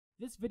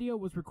This video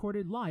was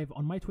recorded live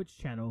on my Twitch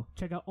channel.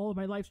 Check out all of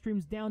my live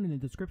streams down in the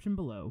description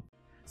below.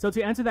 So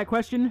to answer that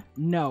question,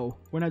 no,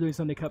 we're not doing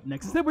Sunday Cup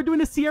next. Instead, we're doing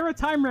the Sierra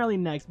Time Rally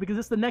next because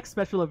it's the next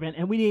special event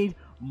and we need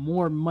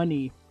more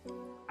money.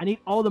 I need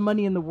all the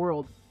money in the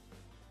world.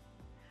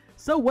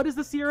 So what is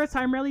the Sierra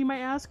Time Rally, you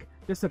might ask?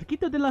 The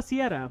Circuito de la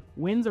Sierra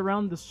wins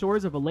around the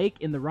shores of a lake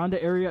in the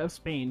Ronda area of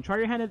Spain. Try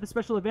your hand at the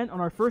special event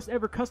on our first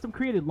ever custom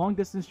created long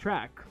distance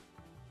track.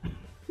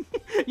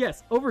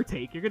 Yes,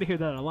 overtake. You're going to hear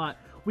that a lot.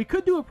 We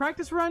could do a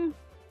practice run,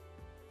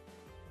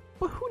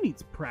 but who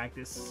needs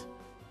practice?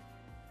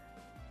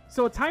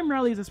 So a time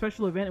rally is a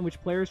special event in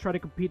which players try to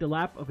complete a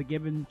lap of a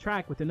given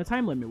track within a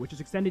time limit, which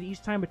is extended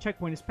each time a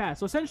checkpoint is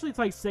passed. So essentially it's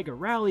like Sega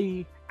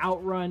Rally,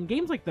 Outrun,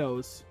 games like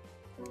those.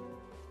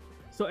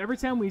 So every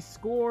time we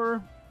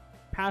score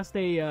past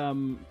a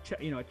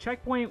a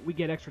checkpoint, we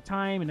get extra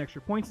time and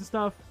extra points and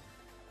stuff.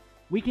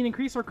 We can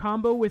increase our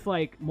combo with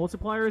like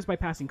multipliers by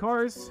passing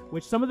cars,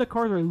 which some of the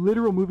cars are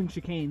literal moving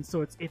chicanes,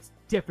 so it's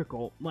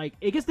difficult. Like,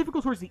 it gets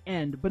difficult towards the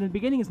end, but in the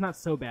beginning it's not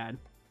so bad.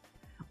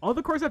 All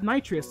the cars have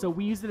nitrous, so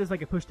we use it as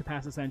like a push to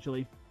pass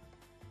essentially.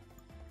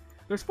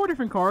 There's 4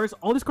 different cars.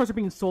 All these cars are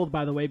being sold,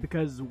 by the way,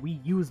 because we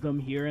use them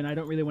here, and I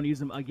don't really want to use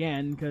them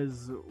again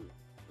because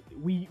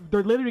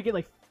they're literally get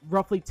like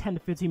roughly 10 to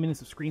 15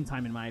 minutes of screen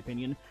time in my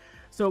opinion.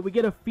 So we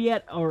get a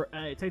Fiat, or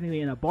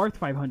technically an Abarth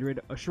 500,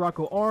 a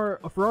Scirocco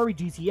R, a Ferrari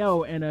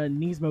GTO, and a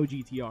NISMO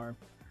GTR.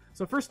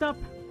 So first up,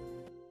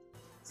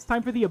 it's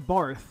time for the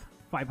Abarth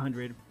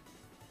 500.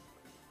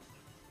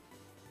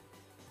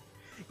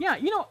 Yeah,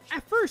 you know,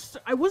 at first,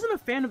 I wasn't a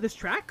fan of this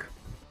track,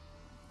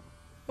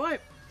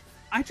 but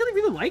I actually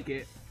really like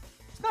it.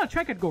 It's not a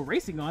track I'd go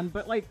racing on,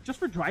 but like, just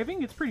for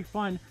driving, it's pretty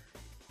fun.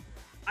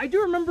 I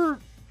do remember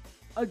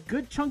a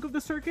good chunk of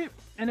the circuit,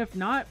 and if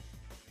not,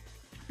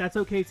 that's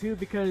okay too,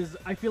 because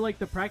I feel like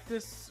the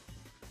practice,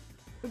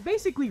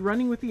 basically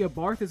running with the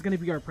Abarth is going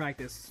to be our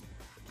practice.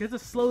 It's a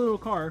slow little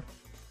car.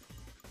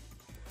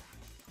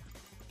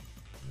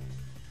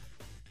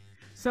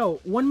 So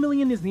 1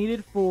 million is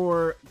needed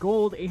for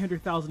gold,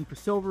 800,000 for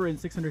silver, and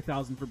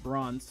 600,000 for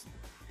bronze.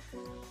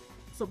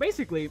 So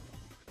basically,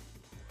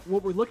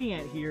 what we're looking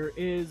at here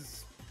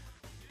is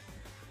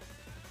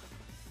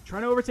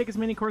trying to overtake as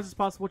many cars as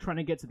possible, trying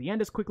to get to the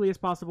end as quickly as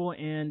possible,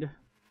 and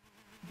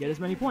get as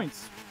many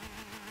points.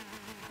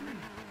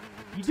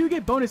 You do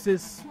get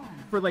bonuses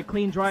for like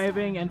clean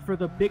driving and for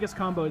the biggest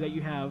combo that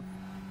you have.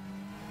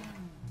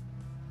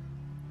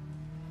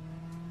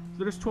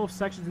 So there's 12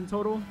 sections in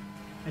total.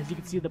 As you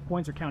can see, the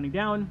points are counting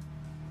down.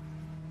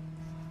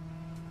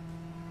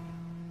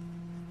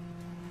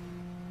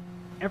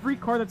 Every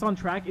car that's on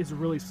track is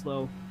really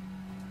slow.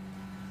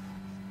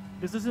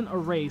 This isn't a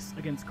race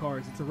against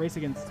cars, it's a race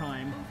against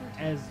time,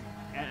 as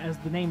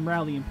the name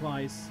Rally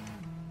implies.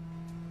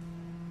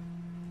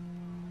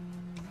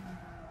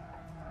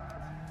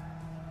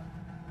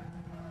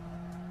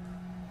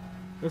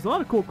 There's a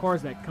lot of cool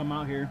cars that come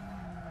out here.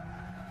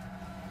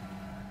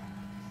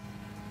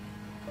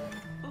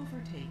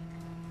 Overtake.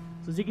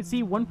 So as you can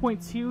see,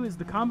 1.2 is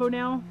the combo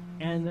now,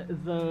 and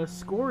the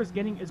score is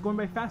going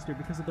by faster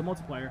because of the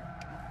multiplier.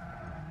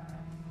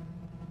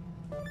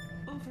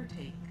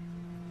 Overtake.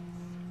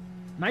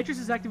 Nitrous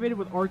is activated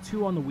with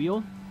R2 on the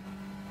wheel.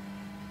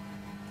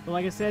 But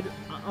like I said,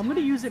 I'm going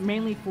to use it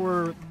mainly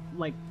for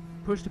like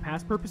push to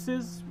pass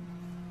purposes.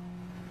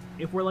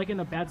 If we're like in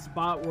a bad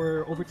spot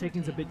where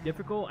overtaking is a bit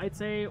difficult, I'd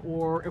say,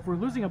 or if we're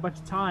losing a bunch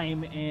of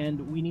time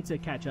and we need to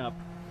catch up.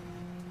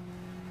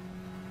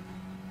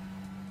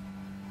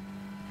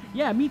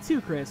 Yeah, me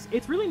too, Chris.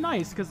 It's really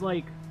nice because,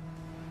 like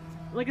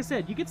I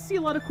said, you get to see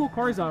a lot of cool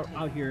cars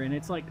out here, and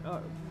it's like,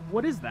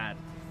 what is that?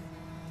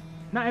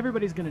 Not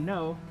everybody's gonna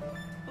know.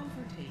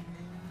 Overtake.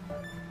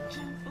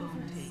 Jump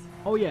overtake.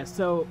 Oh yeah,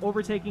 so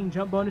overtaking,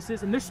 jump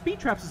bonuses, and there's speed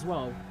traps as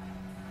well.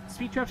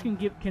 Speed traps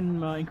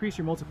can increase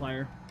your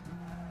multiplier.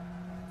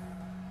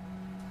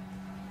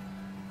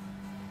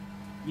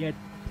 Yeah,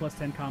 plus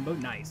 10 combo,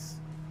 nice.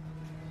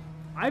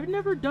 I've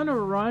never done a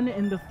run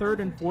in the 3rd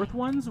and 4th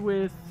ones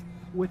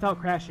without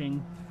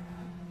crashing.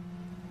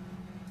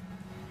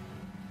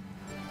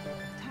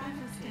 Time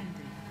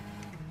extended.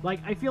 Like,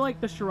 I feel like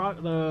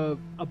the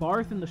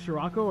Abarth and the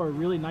Scirocco are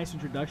really nice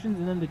introductions,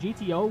 and then the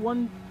GTO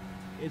one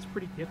is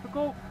pretty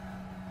difficult.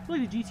 I feel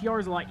like the GTR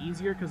is a lot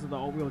easier because of the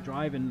all-wheel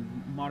drive and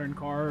modern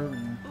car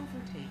and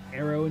Overtake.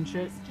 aero and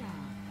shit. Nice job.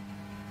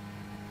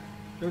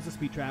 There's a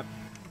speed trap.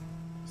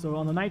 So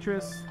on the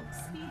nitrous,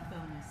 Speed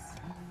bonus.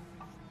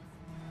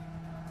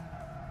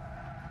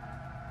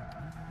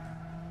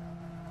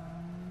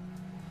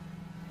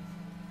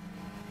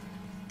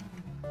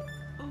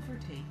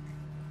 Overtake.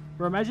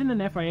 bro, imagine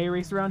an FIA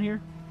race around here.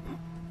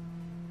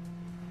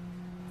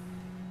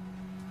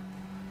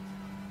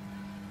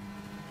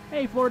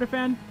 Hey, Florida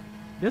fan.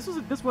 This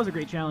was a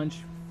great challenge.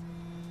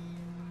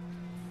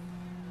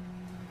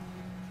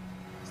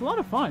 It's a lot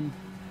of fun.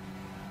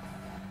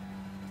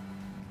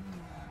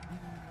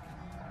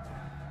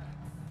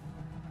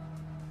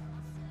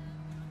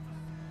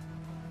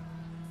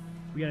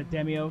 We got a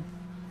Demio,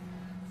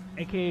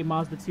 aka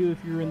Mazda 2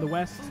 if you're in the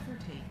West.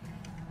 Overtake.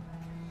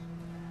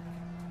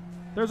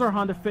 There's our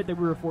Honda Fit that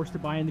we were forced to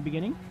buy in the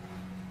beginning.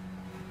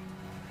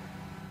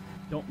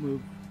 Don't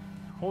move.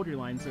 Hold your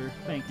line, sir.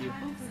 Thank you.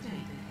 Time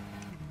extended.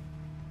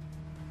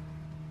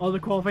 Oh, the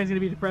qualifying's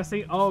gonna be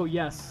depressing? Oh,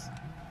 yes.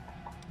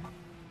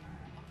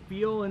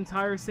 Fuel and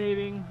tire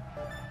saving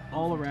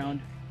all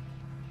around.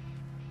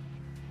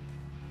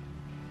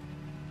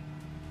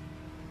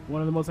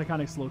 One of the most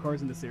iconic slow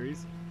cars in the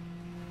series.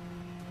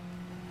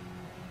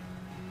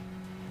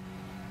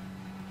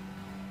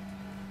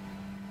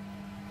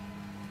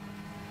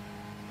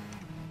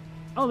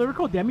 Oh, they were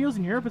called Demios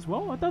in Europe as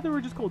well? I thought they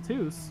were just called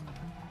Twos.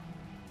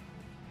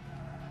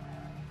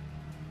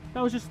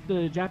 That was just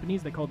the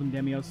Japanese that called them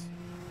Demios.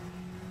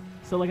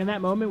 So like in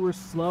that moment, we're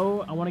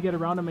slow. I want to get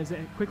around them as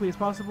quickly as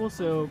possible,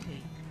 so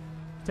Overtake.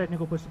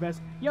 technical push to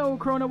best. Yo,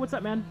 Chrono, what's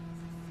up, man?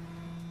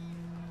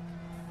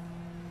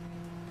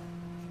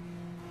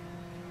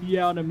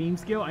 Yeah, on a meme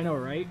scale, I know,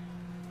 right?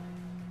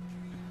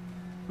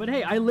 But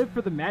hey, I live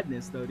for the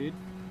madness, though, dude.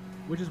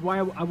 Which is why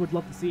I would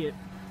love to see it.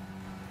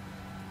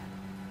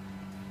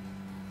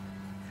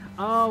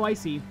 Oh, I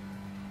see.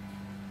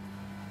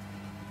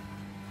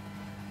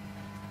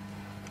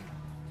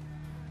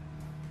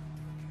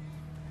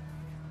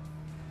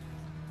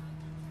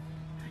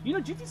 You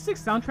know, GT6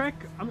 soundtrack,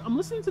 I'm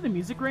listening to the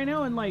music right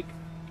now and like...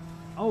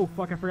 Oh,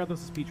 fuck, I forgot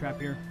there's a speed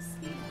trap here.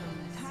 Speed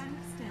bonus. Time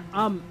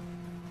extended.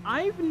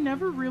 I've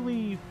never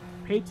really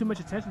paid too much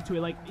attention to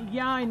it. Like,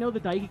 yeah, I know the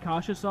Daiki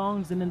Kasha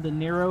songs and then the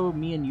Nero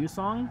Me and You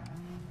song.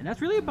 And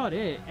that's really about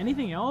it.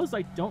 Anything else,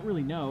 I don't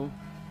really know.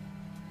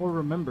 Or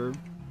remember.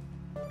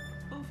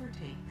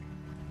 Overtake.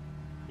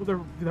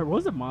 Well, there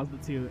was a Mazda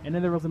 2. And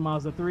then there was a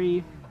Mazda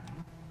 3.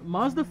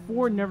 Mazda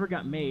 4 never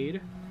got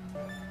made.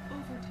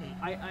 Overtake.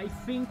 I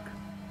think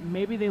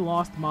maybe they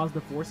lost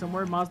Mazda 4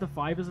 somewhere. Mazda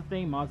 5 is a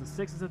thing. Mazda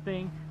 6 is a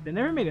thing. They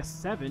never made a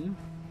 7.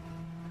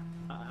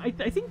 I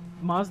think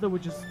Mazda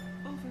would just...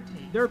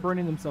 Overtake. They're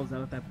burning themselves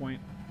out at that point.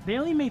 They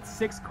only made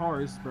 6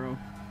 cars, bro.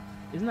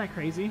 Isn't that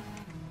crazy?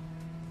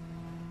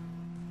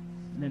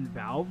 And then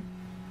Valve.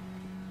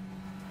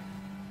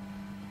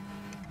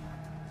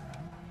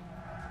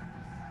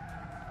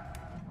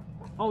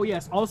 Oh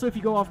yes, also if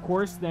you go off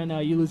course, then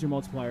you lose your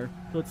multiplier.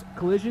 So it's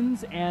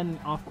collisions and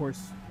off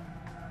course.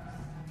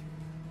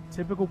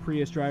 Typical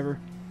Prius driver.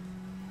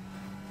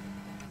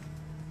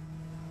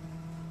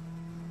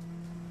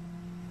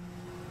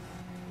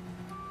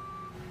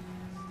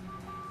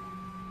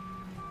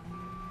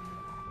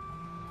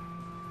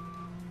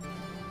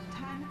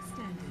 Time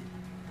extended.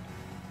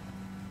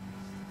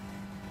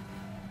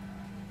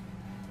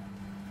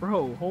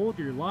 Bro, hold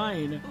your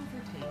line.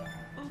 Overtake.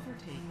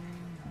 Overtake.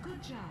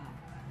 Good job.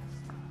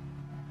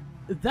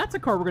 That's a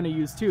car we're going to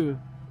use too.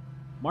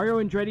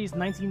 Mario Andretti's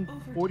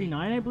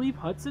 1949, I believe,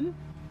 Hudson.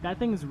 That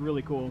thing is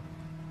really cool.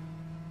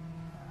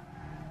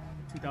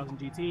 2000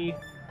 GT.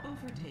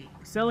 Overtake.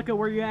 Celica,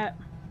 where you at?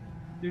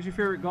 There's your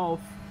favorite Golf.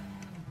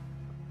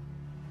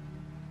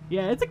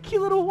 Yeah, it's a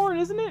cute little horn,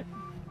 isn't it?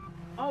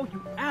 Oh,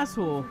 you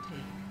asshole. Overtake.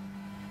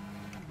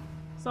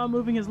 Saw him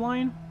moving his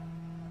line.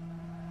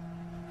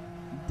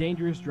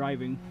 Dangerous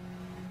driving.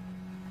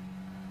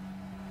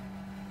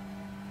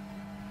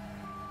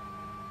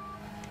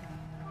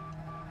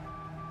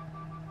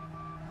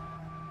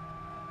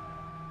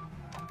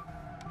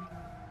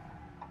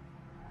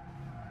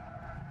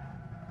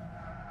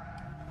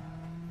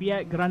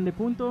 Fiat Grande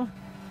Punto.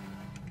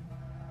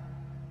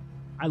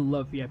 I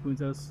love Fiat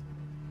Puntos.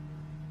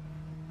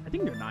 I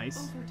think they're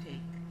nice.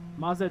 Overtake.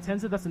 Mazda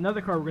Atenza, that's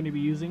another car we're going to be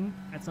using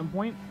at some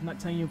point. I'm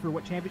not telling you for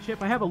what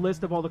championship. I have a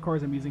list of all the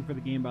cars I'm using for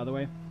the game, by the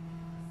way.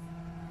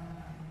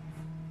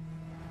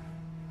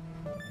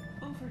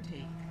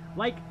 Overtake.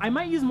 Like, I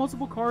might use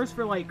multiple cars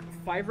for, like,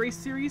 5 race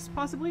series,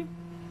 possibly.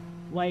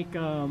 Like,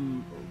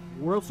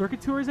 World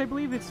Circuit Tours, I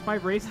believe. It's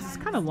 5 races. It's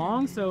kind of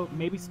long, so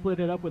maybe split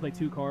it up with, like,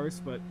 2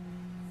 cars, but...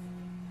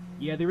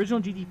 Yeah, the original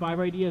GT5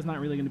 idea is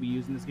not really going to be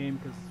used in this game,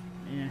 because,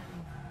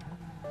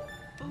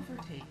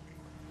 Overtake.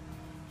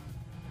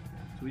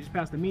 So we just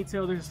passed the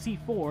Mito. There's a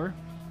C4.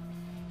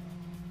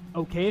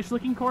 Okay-ish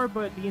looking car,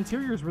 but the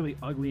interior is really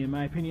ugly, in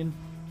my opinion.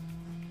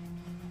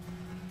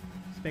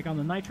 Spec on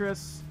the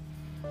nitrous.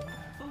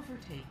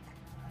 Overtake.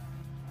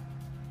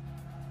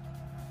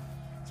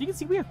 So you can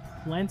see we have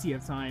plenty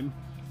of time.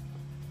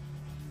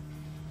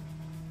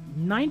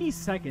 90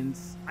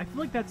 seconds. I feel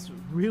like that's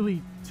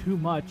really too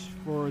much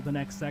for the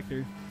next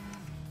sector.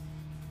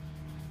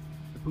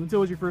 The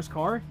Punto was your first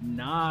car?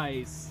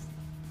 Nice.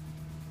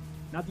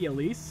 Not the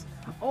Elise?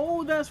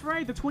 Oh, that's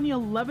right. The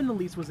 2011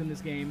 Elise was in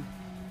this game.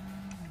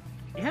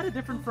 It had a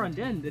different front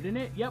end, didn't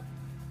it? Yep.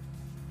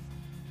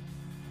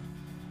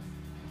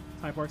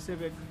 Type R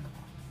Civic.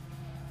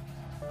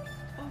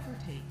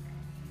 Overtake.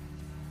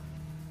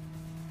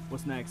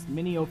 What's next?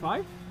 Mini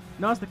 05?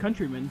 No, it's the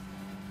Countryman.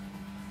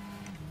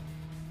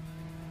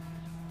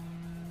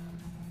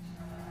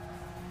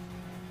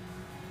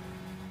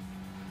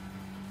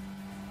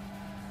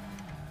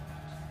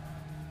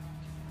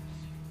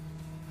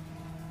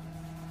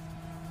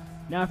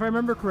 Now, if I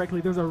remember correctly,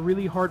 there's a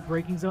really hard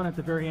braking zone at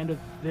the very end of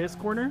this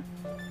corner.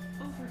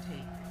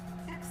 Overtake.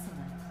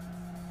 Excellent.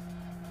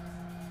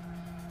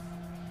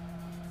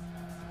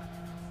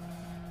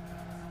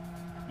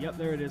 Yep,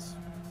 there it is.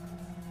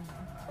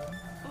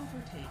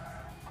 Overtake.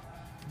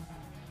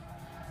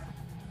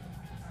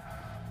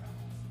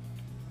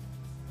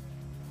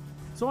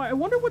 So I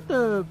wonder what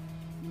the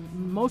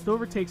most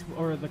overtakes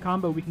or the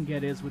combo we can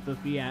get is with the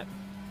Fiat.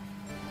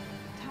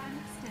 Time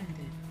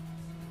extended.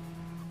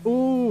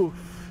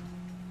 Oof.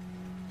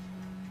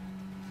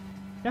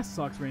 That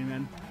sucks, Rain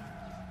Man.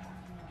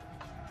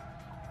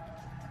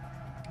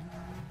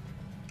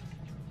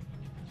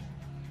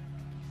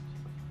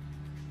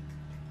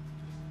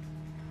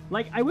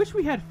 Like, I wish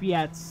we had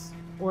Fiats,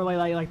 or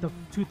like the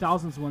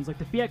 2000s ones. Like,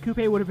 the Fiat Coupe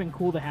would have been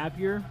cool to have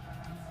here.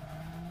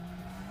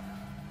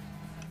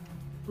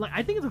 Like,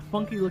 I think it's a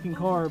funky looking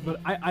car, but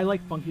I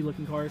like funky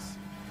looking cars.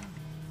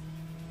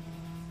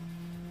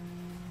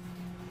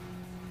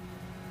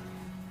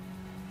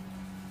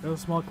 There's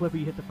a small clip where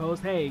you hit the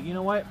post. Hey, you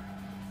know what?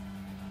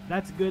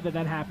 That's good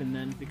that happened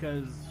then,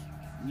 because,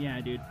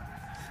 yeah, dude.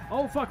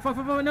 Oh, fuck,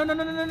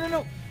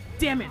 no.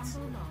 Damn it.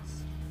 Combo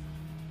lost.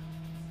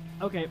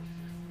 Okay.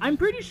 I'm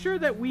pretty sure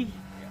that we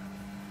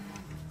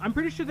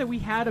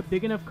had a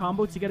big enough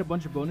combo to get a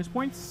bunch of bonus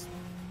points.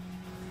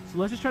 So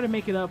let's just try to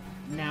make it up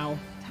now.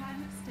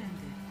 Time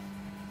extended.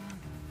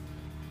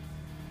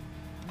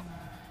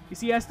 You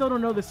see, I still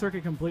don't know the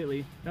circuit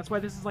completely. That's why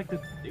this is like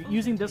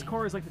using this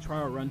car is like the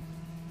trial run.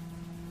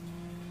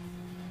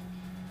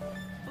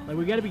 Like,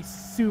 we gotta be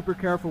super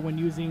careful when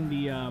using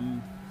the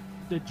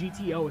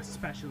GTO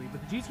especially,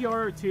 but the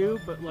GTR too.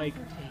 But like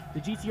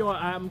the GTO,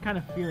 I'm kind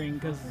of fearing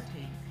because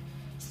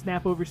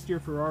snap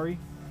oversteer Ferrari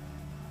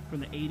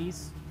from the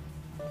 80s.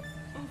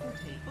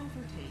 Overtake.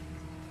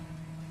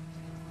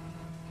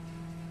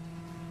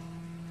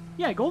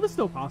 Yeah, gold is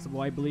still possible,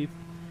 I believe,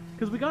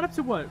 because we got up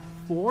to what,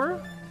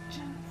 4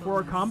 Jump for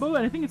our bonus. combo,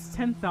 and I think it's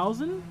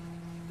 10,000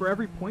 for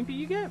every point that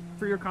you get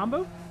for your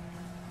combo.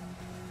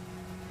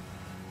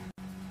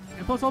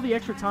 And plus all the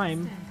extra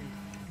time. Extended.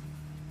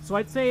 So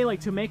I'd say, like,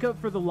 to make up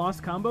for the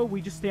lost combo,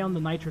 we just stay on the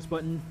nitrous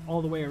button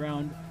all the way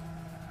around.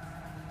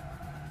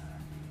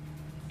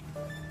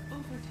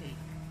 Overtake.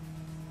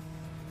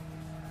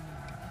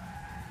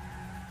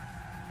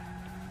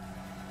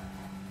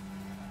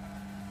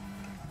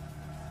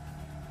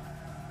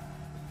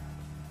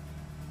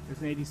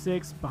 There's an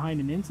 86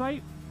 behind an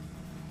Insight.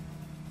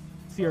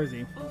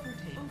 CRZ.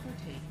 Overtake.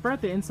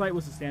 Forgot the Insight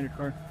was a standard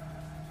car.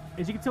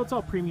 As you can tell, it's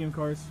all premium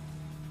cars.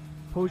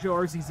 Peugeot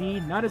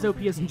RCZ, not as OP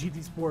as in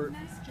GT Sport.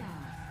 Nice job.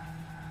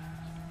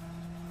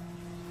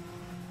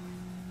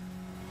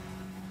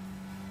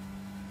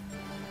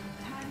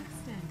 Time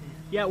extended.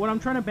 Yeah, what I'm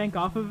trying to bank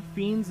off of,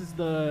 Fiends, is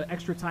the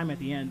extra time at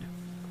the end.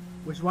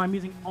 Which is why I'm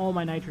using all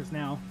my nitrous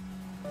now.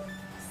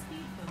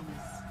 Speed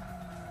bonus.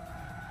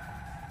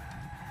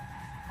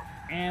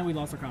 And we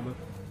lost our combo.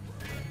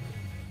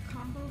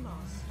 Combo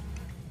lost.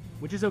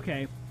 Which is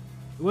okay.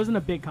 It wasn't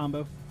a big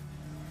combo.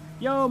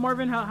 Yo,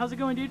 Marvin, how's it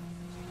going, dude?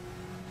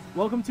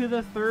 Welcome to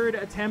the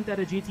 3rd attempt at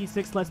a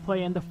GT6 Let's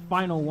Play and the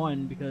final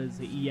one, because,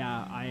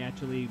 yeah, I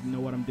actually know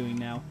what I'm doing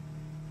now.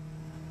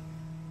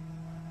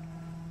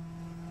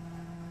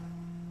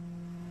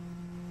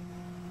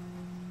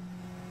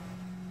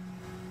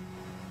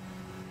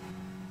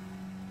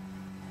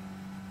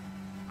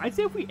 I'd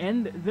say if we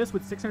end this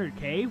with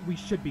 600k, we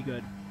should be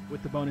good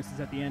with the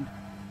bonuses at the end.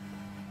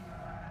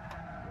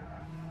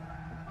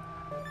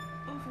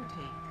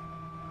 Overtake.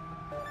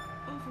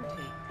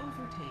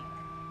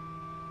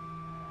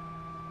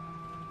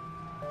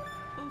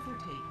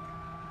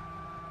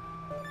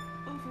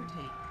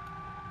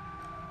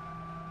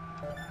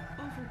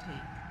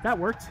 That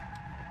worked.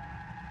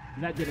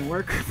 That didn't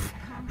work.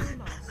 Combo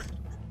lost.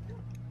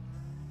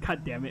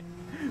 God damn it.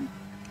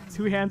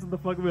 2 hands on the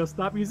fucking wheel.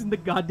 Stop using the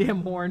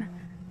goddamn horn.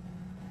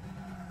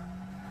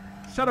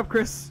 Shut up,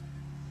 Chris.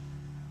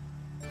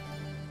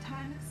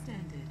 Time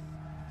extended.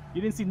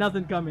 You didn't see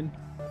nothing coming.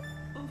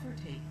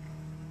 Overtake.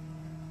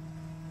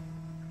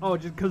 Oh,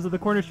 just because of the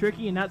corner's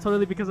tricky, and not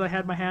totally because I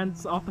had my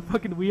hands off the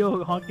fucking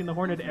wheel honking the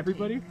horn at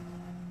everybody?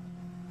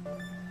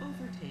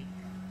 Overtake.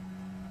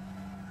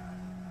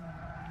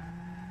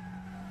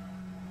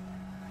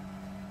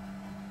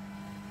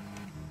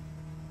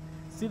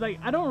 See, like,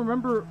 I don't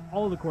remember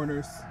all the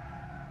corners.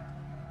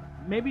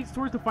 Maybe it's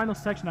towards the final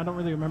section I don't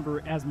really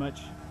remember as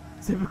much.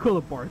 Typical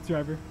of Abarth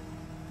driver.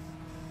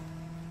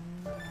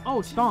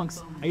 Oh,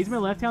 stonks. I use my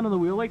left hand on the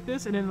wheel like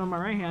this, and then on my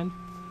right hand.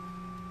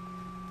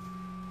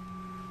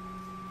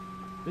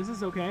 This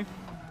is okay.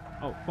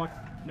 Oh, fuck.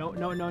 No.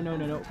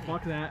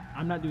 Fuck that.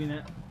 I'm not doing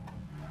that.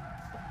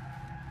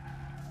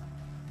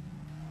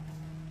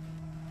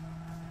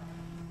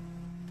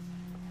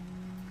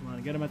 Come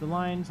on, get him at the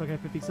line so I got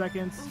 50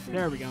 seconds.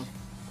 There we go.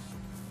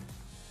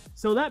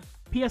 So that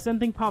PSN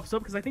thing pops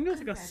up because I think there's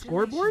like a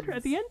scoreboard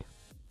at the end.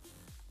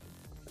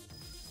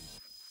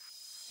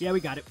 Yeah, we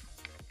got it.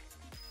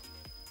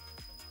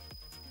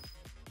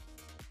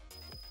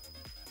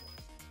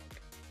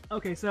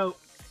 Okay, so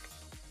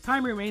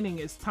time remaining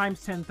is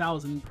times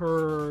 10,000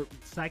 per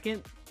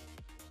second,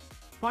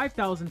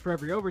 5,000 for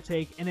every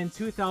overtake, and then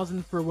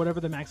 2,000 for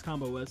whatever the max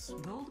combo was.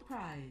 Gold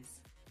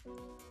prize.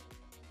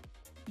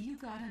 You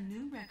got a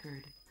new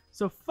record.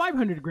 So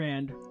 500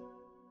 grand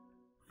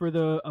for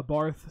the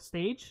Abarth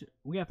stage.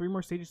 We have 3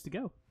 more stages to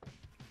go.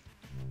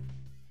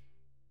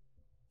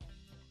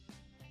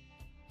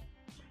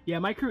 Yeah,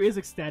 my crew is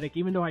ecstatic,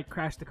 even though I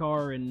crashed the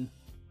car and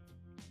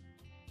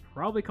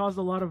probably caused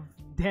a lot of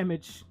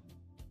damage.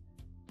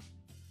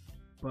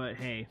 But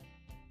hey,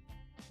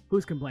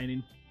 who's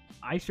complaining?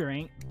 I sure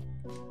ain't.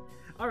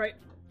 Alright,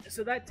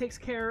 so that takes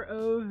care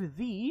of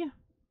the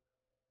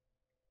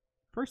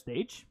first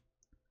stage.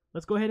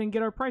 Let's go ahead and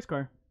get our prize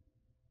car.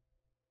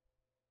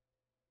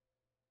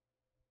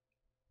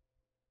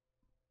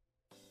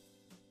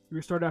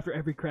 Restart after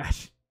every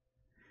crash.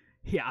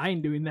 Yeah, I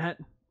ain't doing that.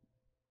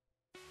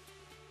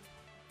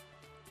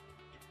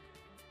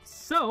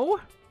 So,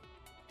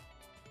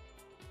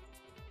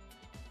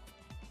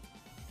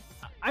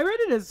 I read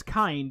it as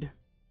kind.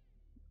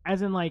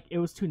 As in, like, it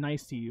was too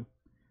nice to you.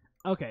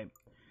 Okay.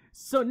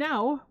 So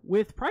now,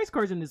 with prize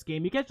cards in this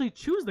game, you can actually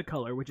choose the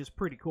color, which is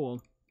pretty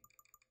cool.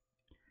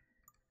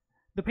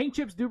 The paint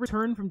chips do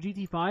return from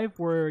GT5,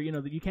 where, you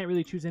know, you can't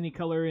really choose any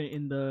color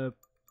in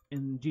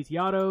GT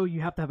Auto.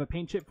 You have to have a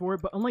paint chip for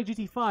it, but unlike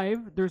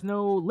GT5, there's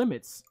no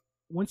limits.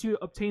 Once you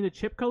obtain the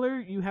chip color,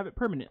 you have it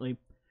permanently.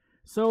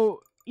 So,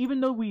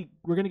 even though we're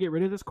going to get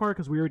rid of this car,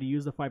 because we already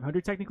used the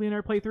 500 technically in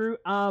our playthrough,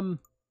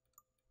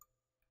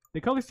 the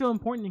color's still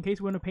important in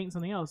case we want to paint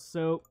something else,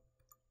 so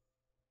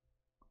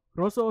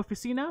Rosso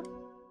Oficina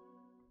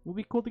will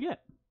be cool to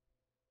get.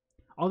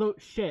 Although,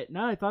 shit,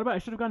 now that I thought about it, I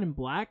should have gone in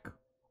black,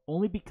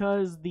 only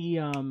because the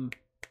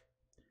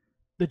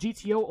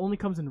GTO only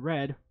comes in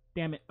red.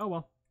 Damn it. Oh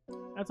well.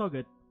 That's all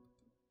good.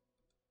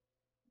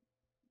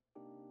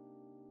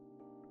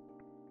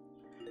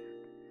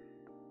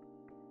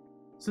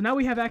 So now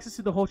we have access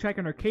to the whole track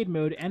in arcade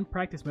mode and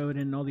practice mode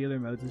and all the other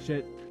modes and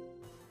shit.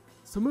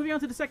 So moving on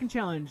to the second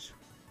challenge,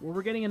 where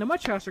we're getting in a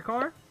much faster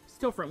car,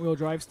 still front wheel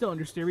drive, still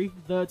understeery,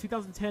 the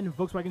 2010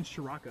 Volkswagen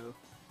Scirocco.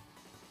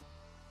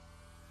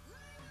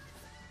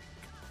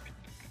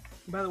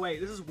 By the way,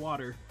 this is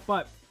water,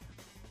 but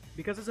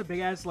because it's a big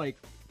ass, like,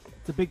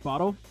 it's a big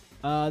bottle,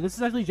 this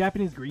is actually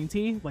Japanese green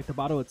tea, like the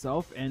bottle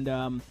itself,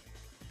 and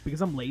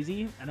because I'm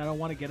lazy and I don't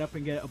want to get up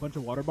and get a bunch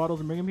of water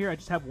bottles and bring them here, I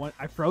just have one.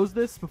 I froze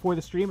this before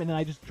the stream and then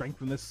I just drank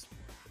from this.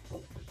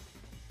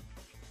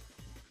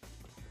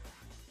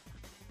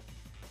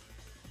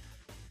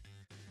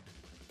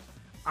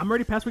 I'm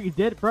already past what you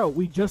did. Bro,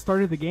 we just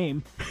started the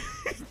game.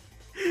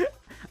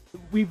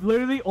 We've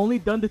literally only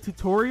done the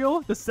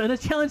tutorial, the Senna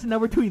challenge, and now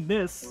we're doing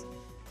this.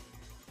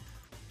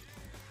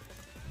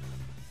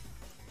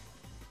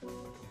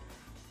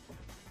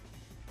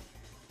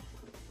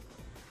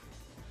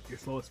 You're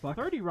slow as fuck.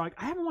 30 Rock.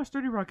 I haven't watched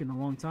 30 Rock in a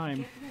long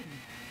time.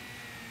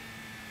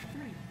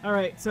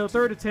 Alright, so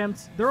third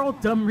attempt. They're all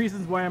dumb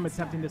reasons why I'm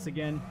attempting this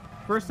again.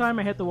 First time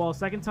I hit the wall.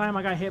 Second time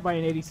I got hit by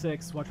an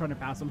 86 while trying to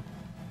pass him.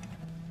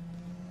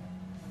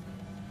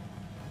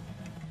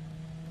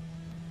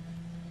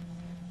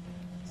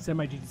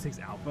 Semi GT6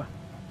 Alpha.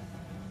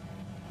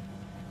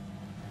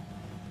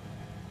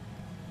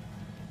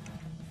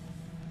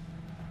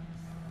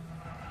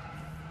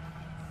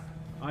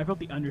 Oh, I felt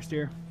the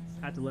understeer.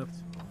 Had to lift.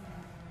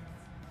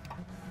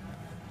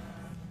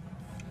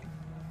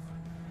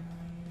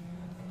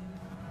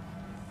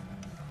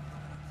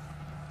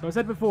 So I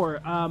said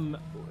before,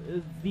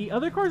 the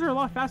other cars are a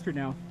lot faster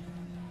now.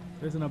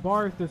 There's an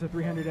Abarth, there's a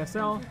 300 SL.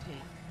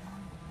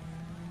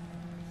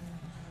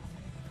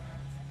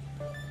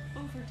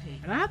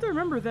 Overtake. And I have to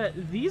remember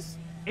that these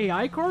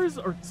AI cars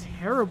are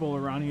terrible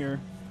around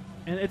here.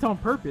 And it's on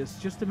purpose,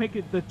 just to make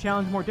the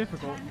challenge more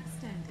difficult. Time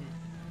extended.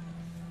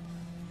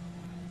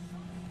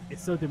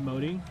 It's so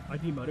demoting.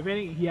 Like,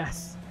 demotivating?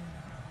 Yes.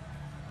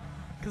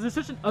 Because it's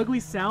such an ugly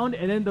sound,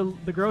 and then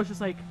the girl's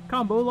just like,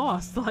 combo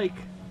lost, like...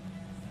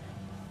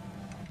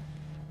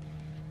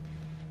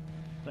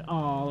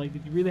 Oh, like,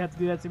 did you really have to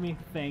do that to me?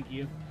 Thank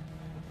you.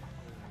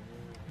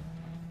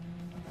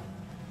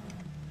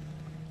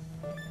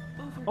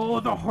 Oh,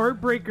 the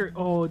Heartbreaker!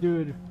 Oh,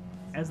 dude.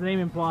 As the name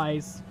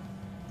implies,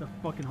 it's a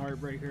fucking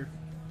Heartbreaker.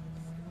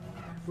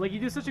 Like, you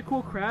do such a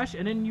cool crash,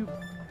 and then you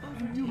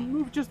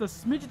move just a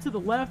smidge to the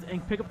left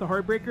and pick up the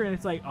Heartbreaker, and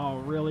it's like, oh,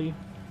 really?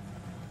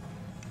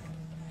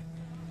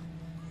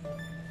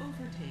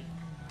 Overtake.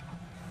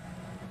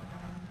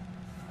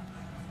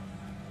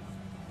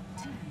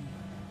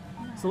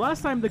 So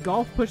last time the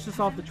Golf pushed us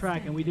off the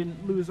track and we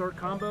didn't lose our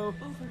combo.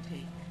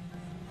 Overtake.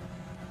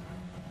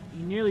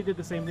 He nearly did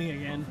the same thing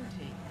again.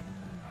 Overtake.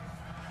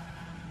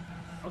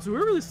 Also, we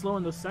were really slow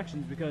in those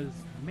sections because,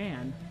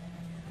 man,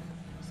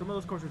 some of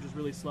those cars were just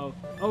really slow.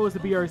 Oh, it was the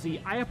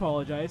BRZ. I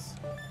apologize.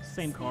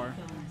 Same car.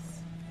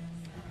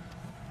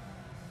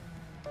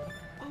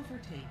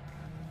 Overtake.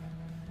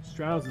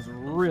 Stratos is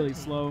really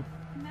slow.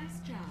 Nice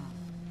job.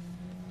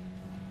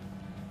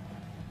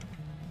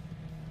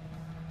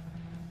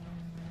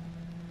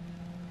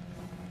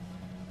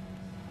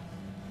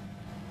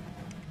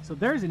 So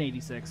there's an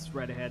 86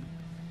 right ahead.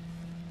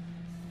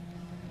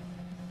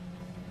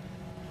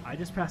 I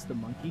just passed the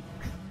monkey.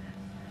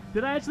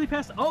 Did I actually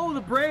pass? Oh, the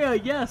Brea,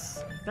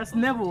 yes! That's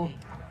Neville.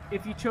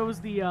 if you chose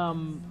the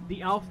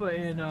alpha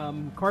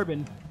in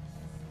carbon.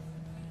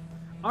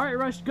 All right,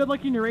 Rush. Good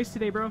luck in your race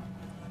today, bro.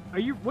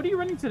 What are you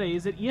running today?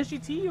 Is it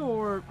ESGT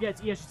or yeah,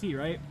 it's ESGT,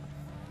 right?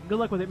 Good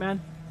luck with it,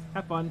 man.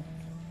 Have fun.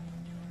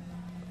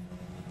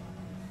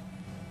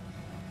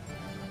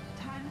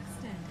 Time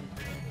extended.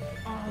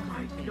 Oh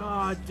my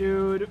god,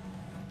 dude.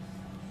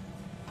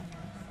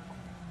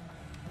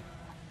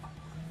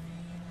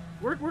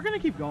 We're gonna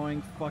keep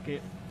going. Fuck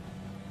it.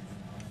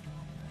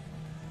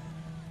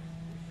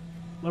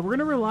 Like, we're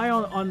gonna rely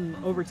on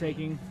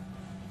overtaking.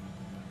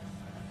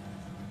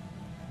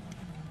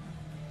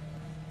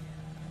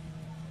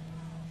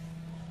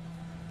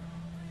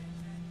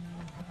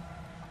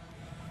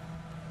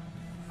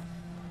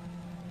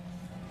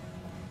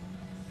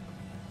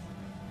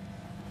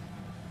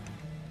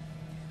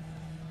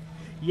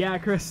 Yeah,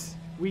 Chris,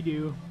 we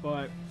do,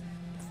 but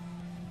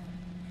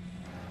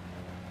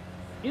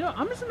you know,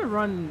 I'm just gonna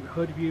run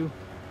hood view.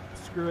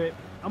 Screw it.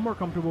 I'm more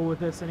comfortable with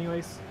this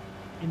anyways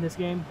in this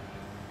game.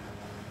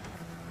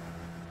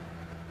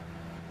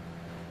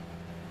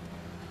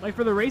 Like,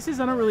 for the races,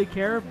 I don't really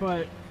care,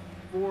 but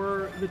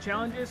for the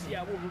challenges,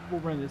 yeah, we'll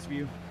run this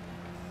view.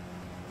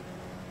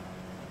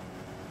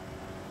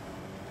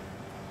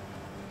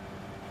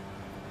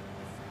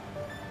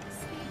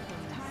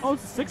 Oh,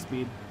 it's a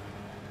 6-speed.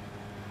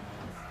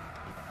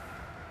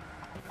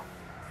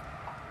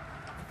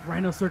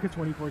 Rhino Circuit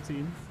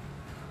 2014.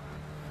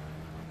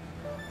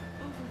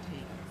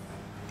 Overtake.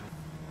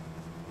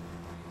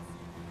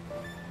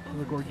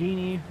 The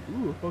Gordini.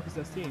 Ooh, Focus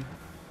ST.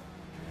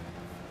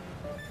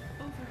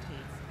 Overtake.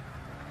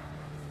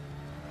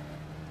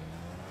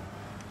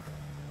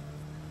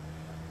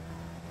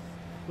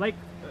 Like,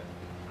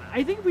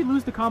 I think if we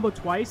lose the combo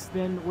twice,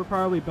 then we're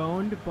probably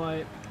boned,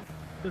 but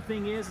the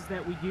thing is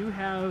that we do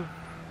have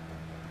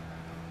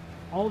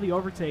all the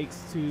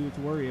overtakes to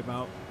worry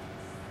about.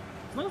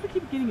 As long as we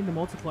keep getting the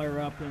multiplier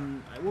up,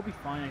 then we'll be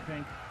fine, I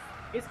think.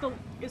 It's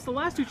the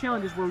last two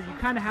challenges where you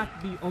kind of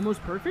have to be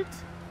almost perfect.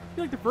 I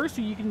feel like the first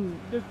two,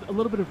 there's a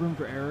little bit of room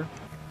for error.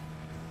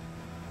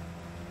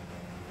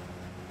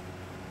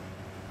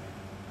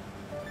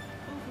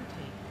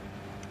 Overtake.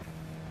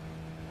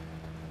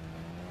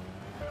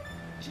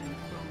 Jump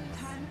bonus.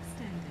 Time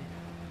extended.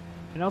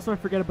 And also, I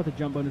forget about the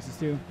jump bonuses,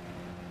 too.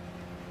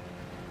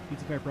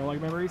 Pizza Fair Prologue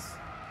memories.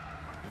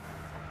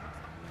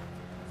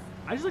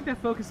 I just like that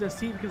Focus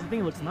ST because I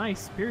think it looks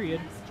nice, period.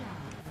 Nice job.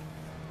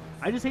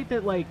 I just hate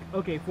that, like,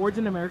 okay, Ford's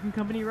an American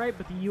company, right?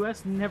 But the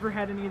US never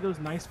had any of those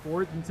nice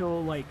Fords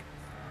until, like,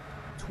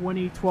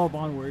 2012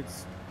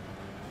 onwards.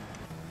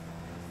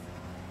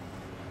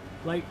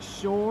 Like,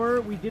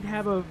 sure, we did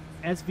have a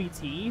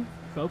SVT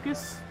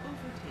Focus,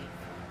 Overtake.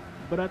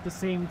 but at the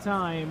same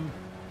time,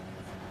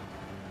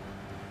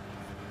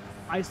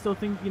 I still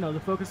think, you know, the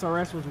Focus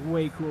RS was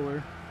way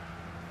cooler.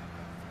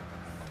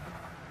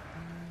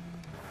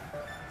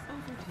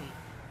 Overtake.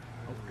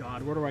 Oh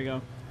god, where do I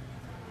go?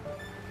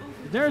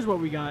 Overtake. There's what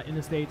we got in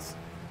the States.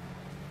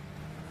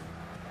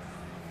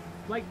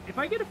 Like, if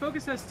I get a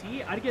Focus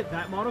ST, I'd get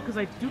that model because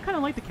I do kind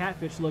of like the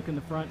catfish look in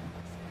the front.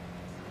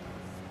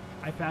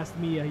 I passed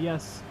Mia,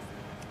 yes.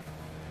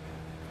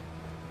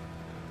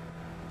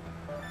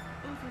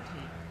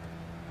 Overtake.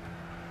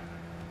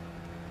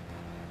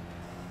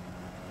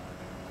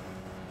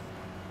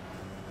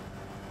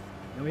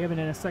 And we have an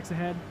NSX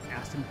ahead,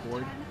 Aston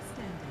Ford. Time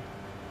extended.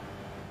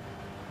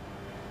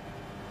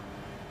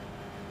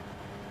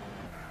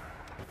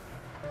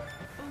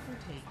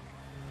 Overtake.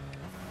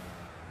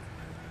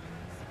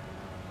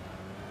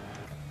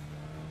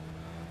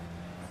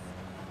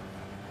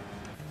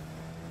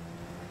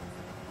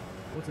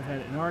 What's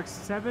ahead? An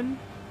RX-7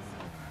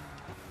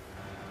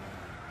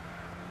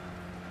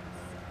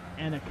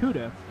 and a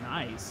CUDA.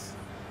 Nice.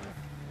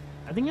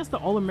 I think that's the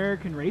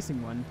All-American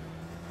Racing one.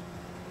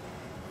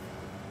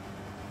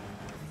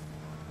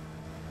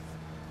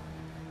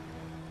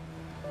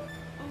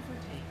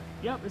 Overtake.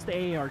 Yep, it's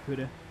the AAR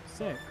CUDA.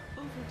 Sick.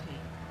 Overtake.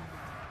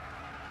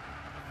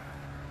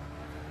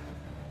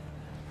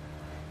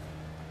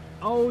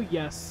 Oh,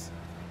 yes.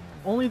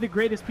 Only the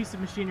greatest piece of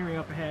machinery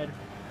up ahead.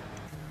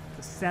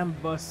 The SAM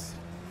bus.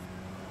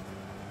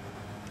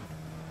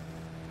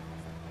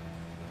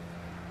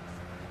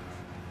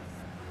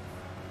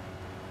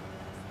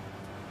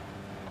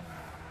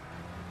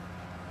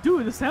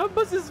 Dude, the SAM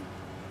bus is...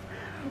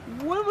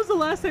 When was the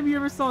last time you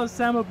ever saw a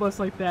SAM bus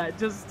like that?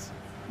 Just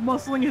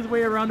muscling his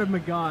way around a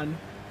Megane.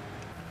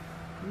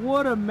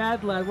 What a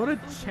mad lad. What a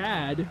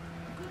Chad. Good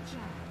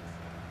job.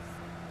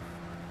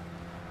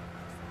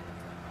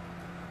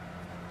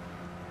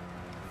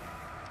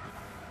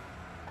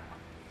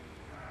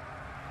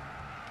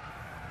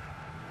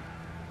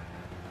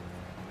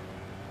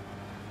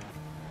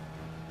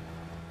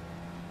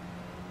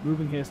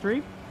 Moving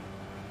history.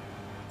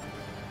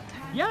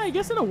 Yeah, I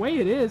guess in a way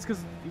it is,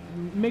 because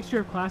mixture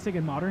of classic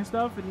and modern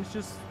stuff, and it's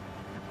just...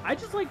 I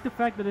just like the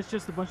fact that it's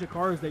just a bunch of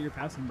cars that you're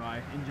passing by,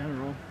 in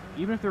general.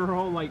 Even if they're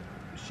all, like,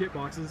 shit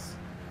boxes.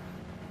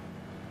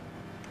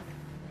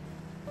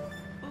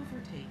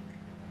 Overtake.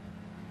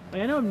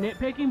 Like, I know I'm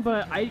nitpicking,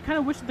 but I kind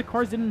of wish that the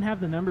cars didn't have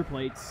the number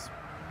plates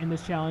in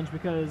this challenge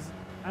because,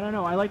 I don't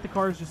know, I like the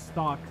cars just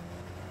stock.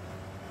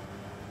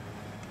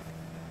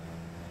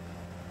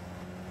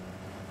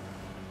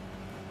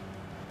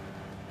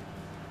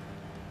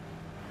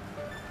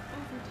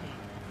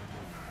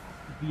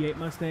 Overtake. V8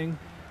 Mustang.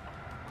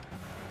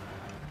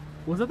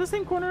 Was that the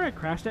same corner I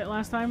crashed at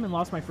last time and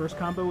lost my first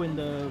combo in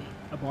the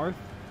Abarth?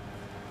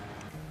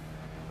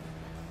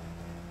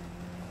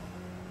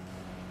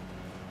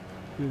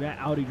 Dude, that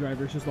Audi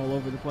driver is just all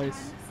over the place.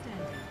 Time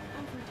extended.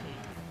 Overtake.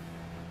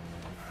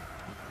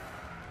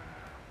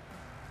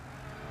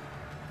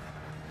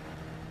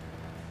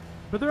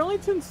 But they're only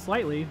tuned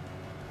slightly.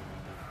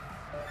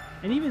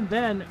 And even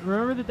then,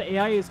 remember that the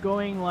AI is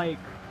going, like,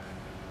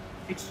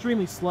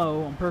 extremely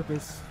slow on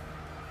purpose.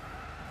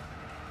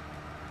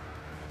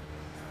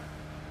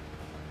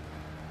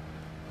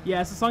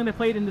 Yeah, it's a song they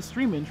played in the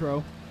stream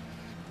intro.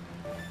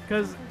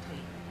 Because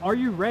Overtake. Are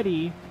You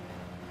Ready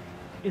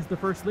is the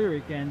first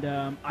lyric, and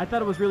I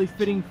thought it was really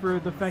fitting for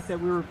the fact that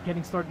we were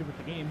getting started with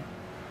the game.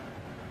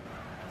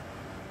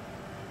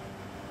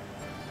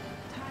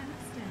 Time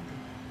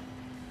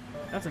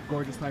extended. That's a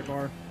gorgeous Type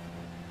R.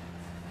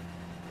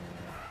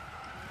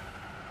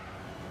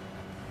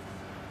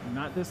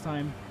 Not this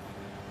time.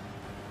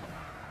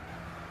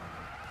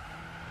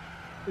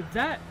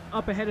 That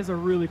up ahead is a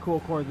really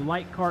cool car, the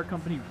Light Car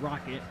Company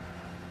Rocket.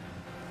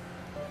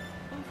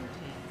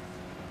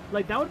 Overtake.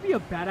 Like, that would be a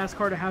badass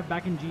car to have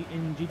back in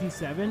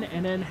GT7,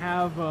 and then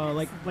have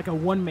like a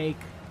one make.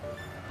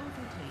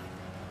 Overtake.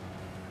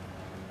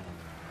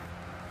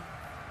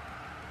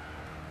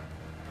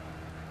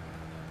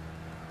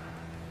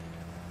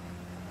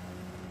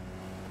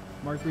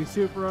 Mark III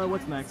Supra.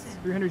 What's next?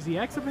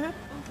 300ZX up ahead.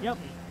 Yep.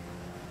 Overtake.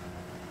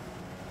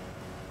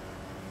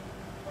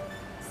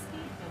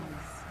 Speed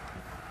bonus.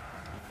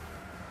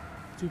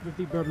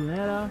 250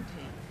 Berlinetta.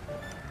 Overtake.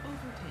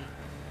 Overtake.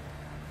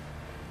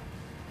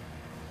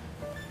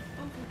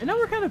 And now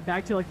we're kind of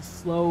back to like the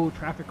slow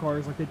traffic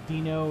cars, like the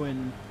Dino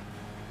and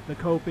the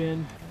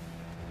Copen.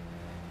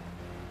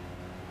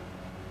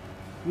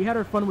 We had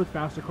our fun with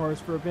faster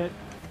cars for a bit.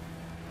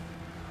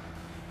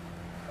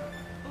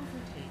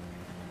 Overtake.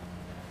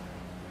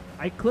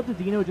 I clipped the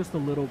Dino just a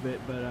little bit,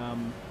 but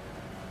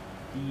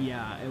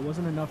yeah, it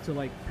wasn't enough to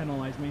like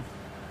penalize me.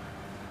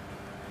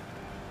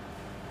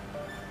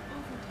 Overtake.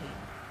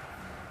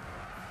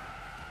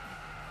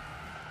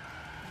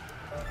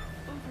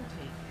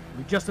 Overtake.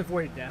 We just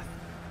avoided death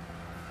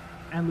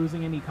and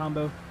losing any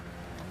combo.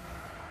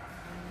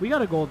 We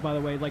got a gold, by the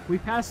way. Like, we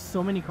passed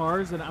so many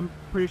cars that I'm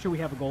pretty sure we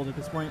have a gold at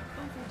this point.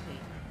 Overtake.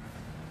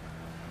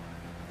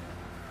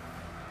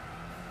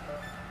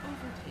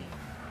 Overtake.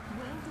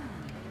 Well done.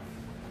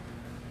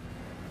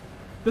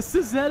 The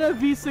Cizetta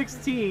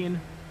V16.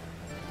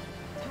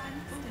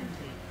 Time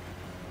extended.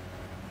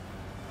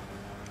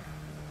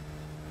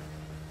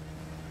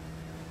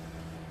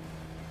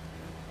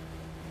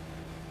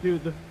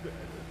 Dude,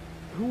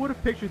 who would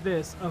have pictured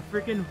this? A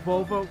freaking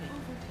Volvo, Overtake.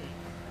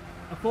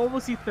 a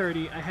Volvo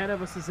C30 ahead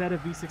of a Cizetta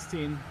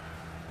V16.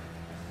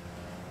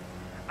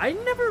 I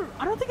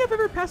don't think I've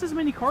ever passed as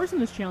many cars in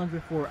this challenge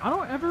before. I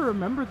don't ever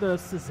remember the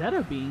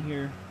Cizetta being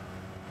here.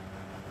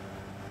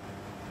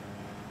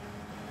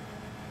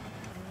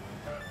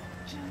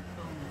 Jump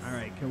bonus.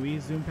 Alright, can we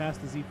zoom past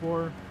the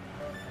Z4?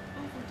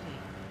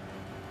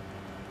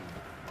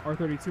 Overtake.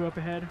 R32 up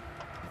ahead.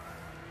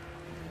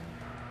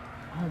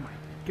 Oh my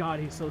god,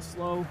 he's so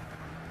slow.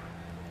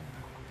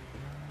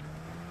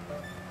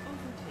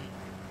 Overtake.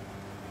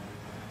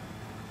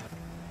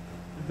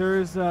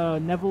 There's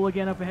Neville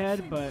again up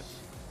ahead, but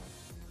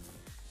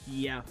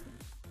yeah.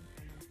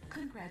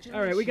 Congratulations.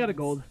 Alright, we got a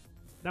gold.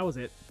 That was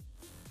it.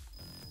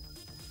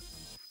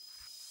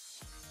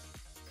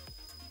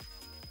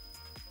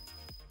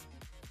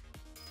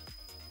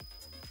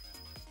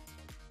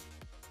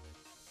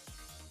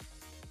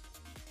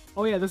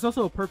 Oh yeah, there's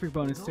also a perfect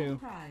bonus Gold too.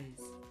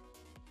 prize.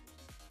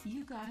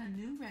 You got a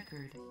new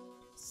record.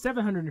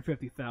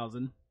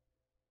 750,000.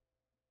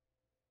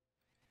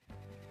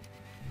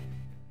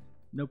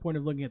 No point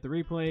of looking at the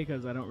replay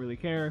because I don't really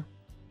care.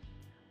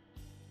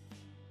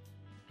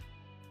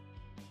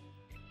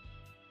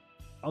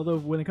 Although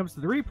when it comes to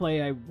the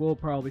replay, I will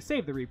probably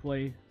save the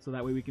replay so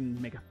that way we can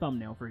make a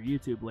thumbnail for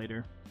YouTube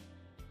later.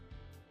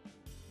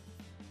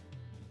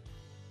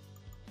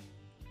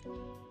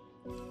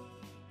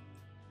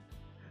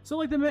 So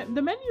like the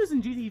menus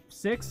in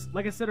GT6,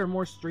 like I said, are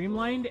more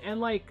streamlined and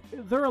like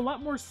they're a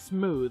lot more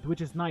smooth,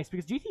 which is nice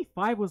because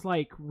GT5 was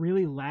like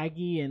really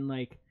laggy and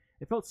like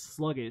it felt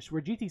sluggish.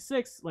 Where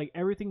GT6, like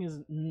everything is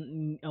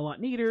a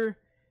lot neater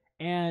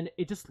and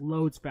it just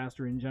loads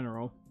faster in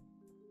general.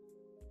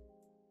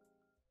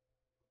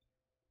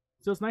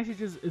 So it's nice to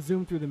just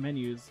zoom through the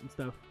menus and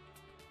stuff.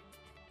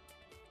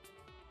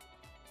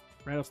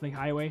 Rattlesnake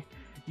Highway.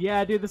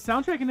 Yeah, dude, the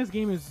soundtrack in this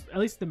game is, at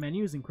least the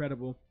menu is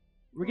incredible.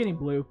 We're getting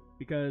blue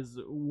because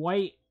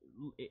white,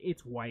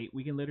 it's white.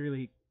 We can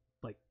literally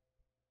like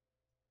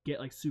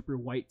get like super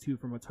white too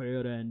from a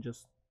Toyota and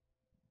just,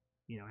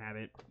 you know, have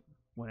it,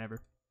 whatever.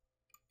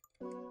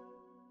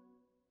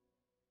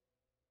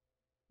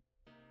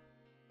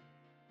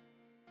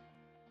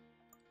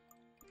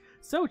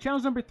 So,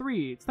 challenge number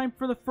 3. It's time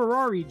for the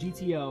Ferrari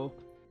GTO.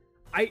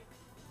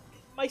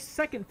 My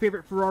second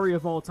favorite Ferrari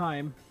of all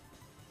time.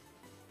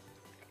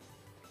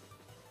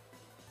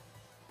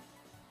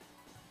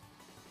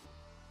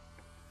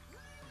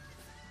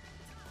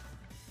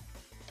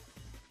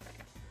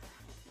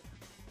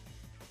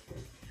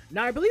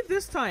 Now, I believe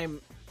this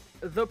time,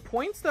 the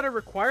points that are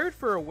required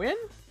for a win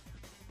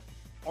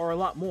are a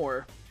lot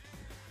more.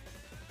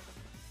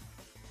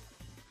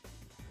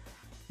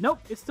 Nope,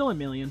 it's still a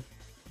million.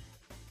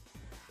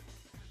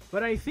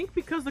 But I think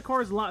because the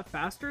car is a lot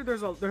faster,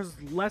 there's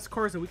less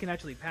cars that we can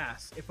actually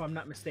pass, if I'm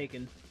not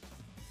mistaken.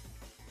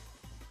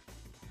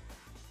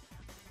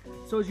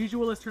 So as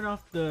usual, let's turn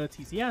off the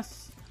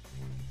TCS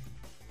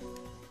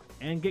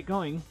and get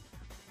going.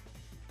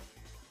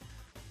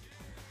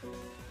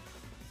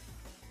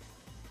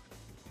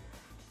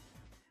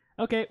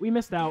 Okay, we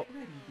missed out.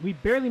 We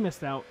barely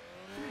missed out.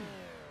 3,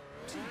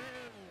 2,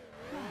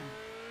 1,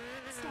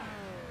 start.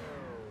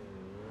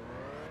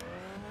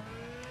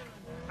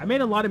 I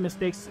made a lot of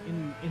mistakes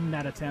in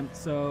that attempt,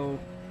 so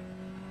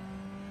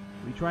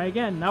we try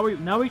again. Now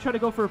we try to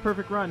go for a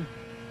perfect run.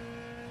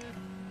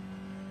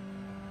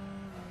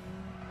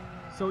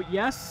 So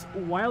yes,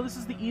 while this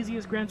is the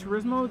easiest Gran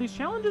Turismo, these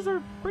challenges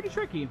are pretty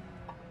tricky.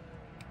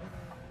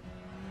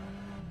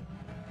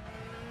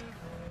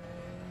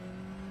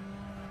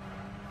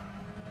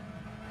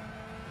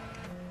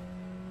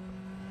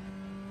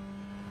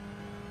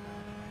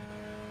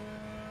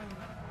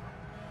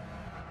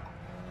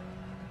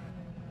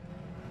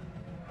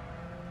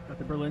 Got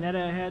the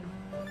Berlinetta ahead.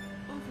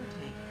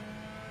 Overtake.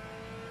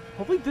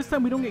 Hopefully this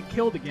time we don't get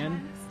killed again.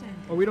 Time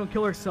extended. Or we don't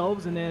kill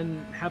ourselves and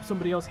then have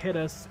somebody else hit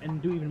us and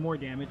do even more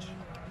damage.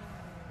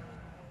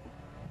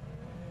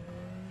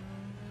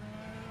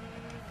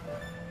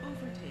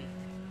 Overtake.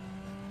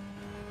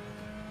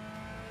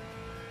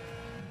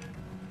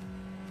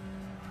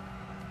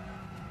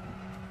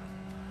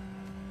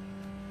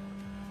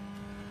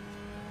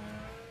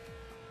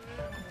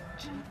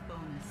 Jump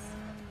bonus.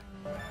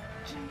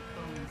 Jump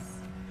bonus.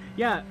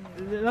 Yeah,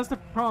 that's the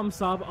problem,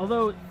 Saab.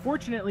 Although,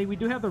 fortunately, we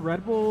do have the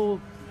Red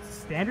Bull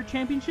Standard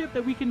Championship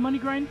that we can money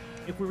grind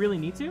if we really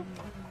need to.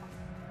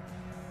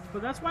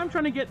 But that's why I'm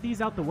trying to get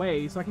these out the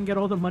way, so I can get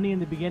all the money in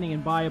the beginning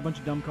and buy a bunch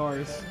of dumb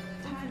cars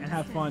and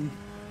have fun.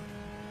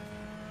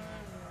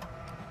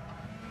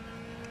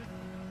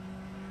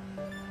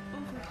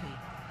 Overtake.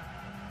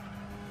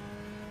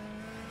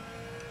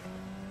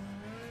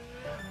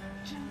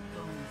 Jump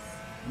bonus.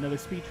 Another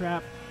speed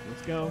trap.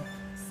 Let's go.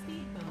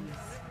 Speed bonus.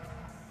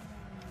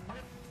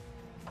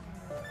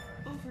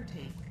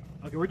 Overtake.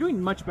 Okay, we're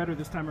doing much better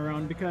this time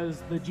around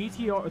because the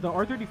GTO, the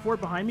R34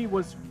 behind me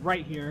was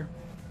right here.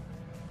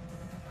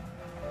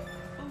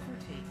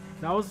 Overtake.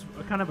 That was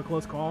kind of a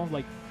close call.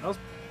 Like, I was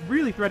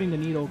really threading the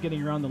needle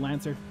getting around the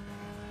Lancer.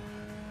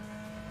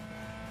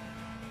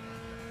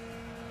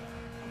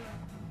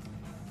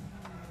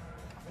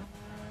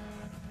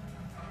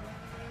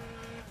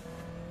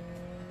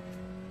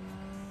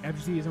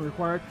 FGC isn't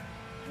required.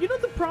 You know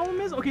what the problem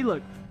is? Okay,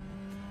 look.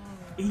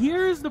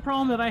 Here's the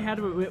problem that I had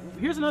with...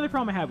 Here's another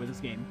problem I had with this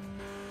game.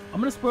 I'm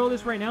going to spoil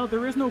this right now.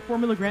 There is no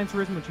Formula Gran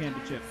Turismo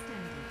Championship,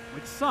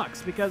 which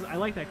sucks because I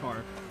like that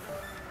car.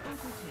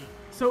 Overtake.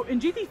 So in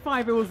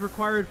GT5 it was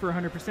required for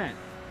 100%,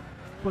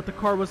 but the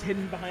car was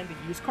hidden behind the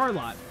used car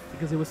lot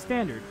because it was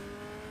standard.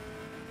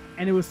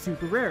 And it was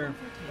super rare.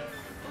 Overtake.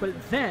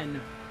 But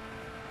then,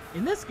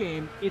 in this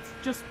game, it's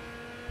just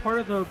part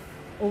of the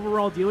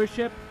overall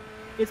dealership.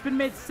 It's been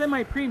made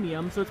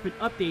semi-premium, so it's been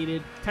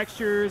updated.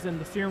 Textures and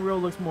the steering wheel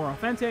looks more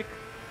authentic.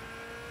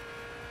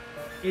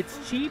 It's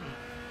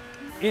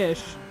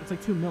cheap-ish. It's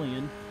like $2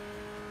 million.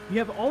 You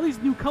have all these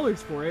new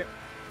colors for it.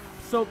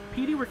 So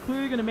PD, we're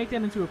clearly going to make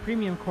that into a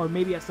premium car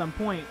maybe at some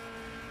point.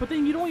 But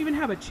then you don't even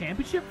have a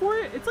championship for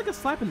it? It's like a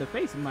slap in the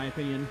face, in my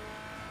opinion.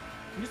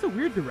 Just a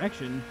weird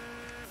direction.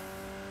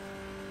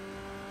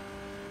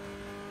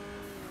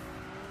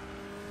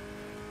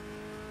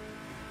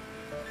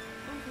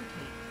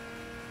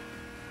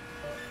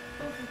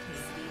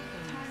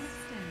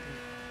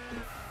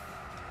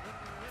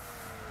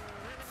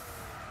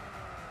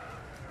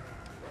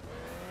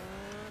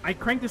 I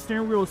cranked the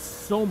steering wheel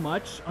so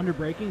much under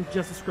braking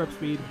just to scrub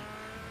speed.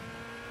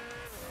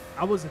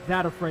 I was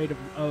that afraid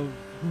of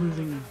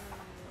losing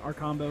our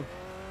combo.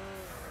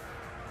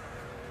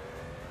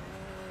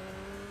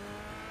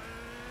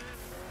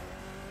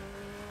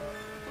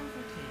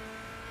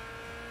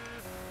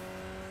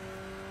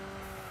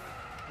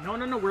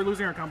 No, we're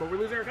losing our combo. We're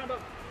losing our combo.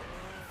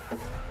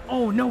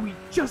 Oh, no, we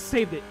just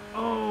saved it.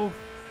 Oh,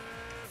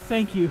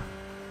 thank you.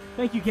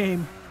 Thank you,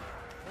 game.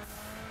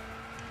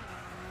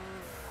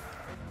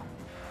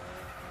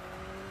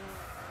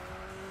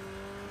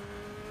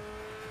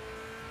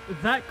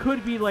 That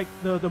could be like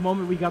the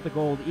moment we got the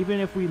gold. Even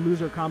if we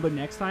lose our combo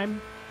next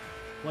time,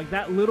 like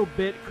that little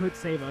bit could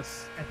save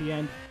us at the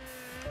end.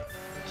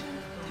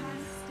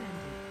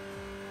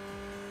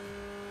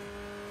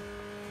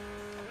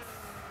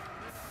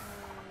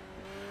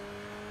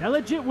 That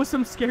legit was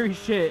some scary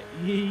shit.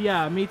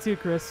 Yeah, me too,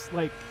 Chris.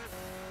 Like,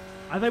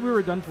 I thought we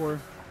were done for.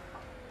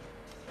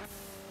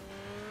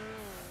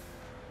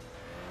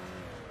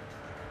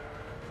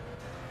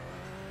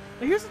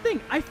 Here's the thing.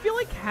 I feel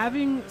like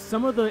having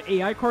some of the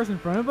AI cars in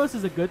front of us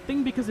is a good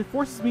thing because it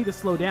forces me to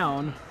slow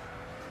down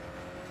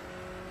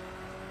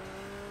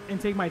and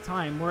take my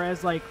time.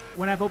 Whereas, like,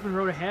 when I have open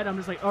road ahead, I'm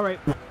just like, all right,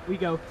 we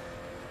go.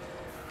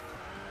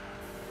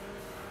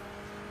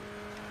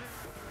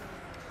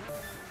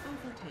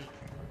 Overtake.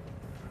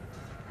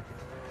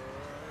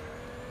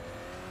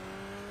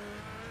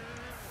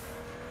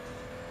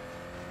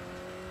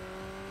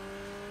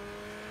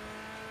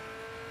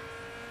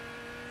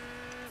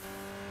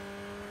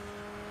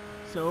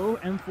 So,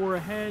 M4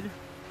 ahead.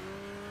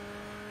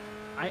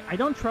 I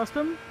don't trust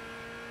him.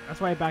 That's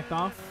why I backed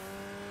off.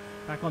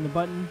 Back on the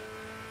button.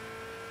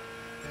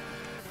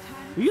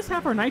 We used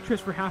half our nitrous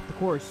for half the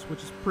course,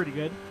 which is pretty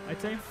good,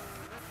 I'd say.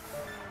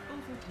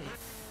 Overtake.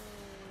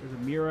 There's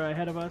a Mira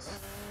ahead of us.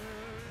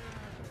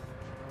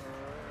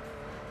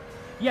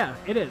 Yeah,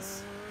 it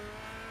is.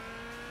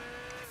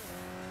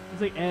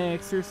 It's like,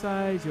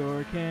 exercise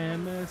your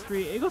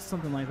chemistry. It goes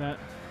something like that.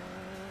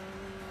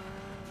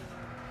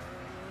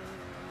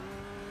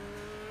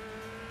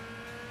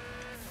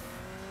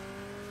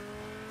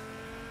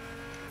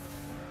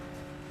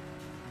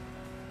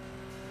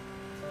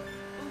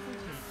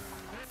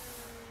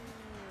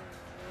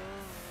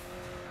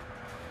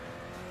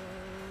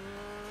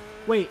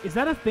 Wait, is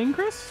that a thing,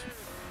 Chris?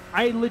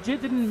 I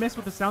legit didn't mess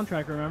with the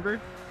soundtrack,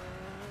 remember?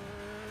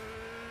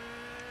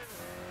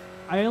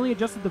 I only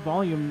adjusted the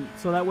volume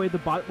so that way the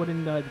bot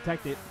wouldn't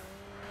detect it.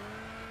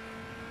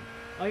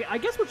 I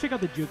guess we'll check out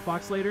the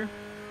jukebox later.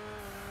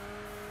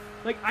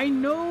 Like, I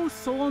know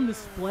Soul on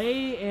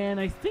Display and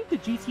I think the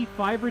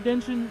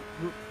GT5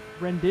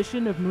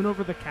 rendition of Moon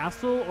Over the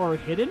Castle are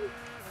hidden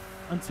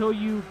until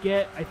you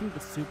get, I think, the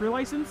Super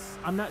license.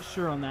 I'm not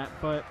sure on that,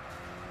 but...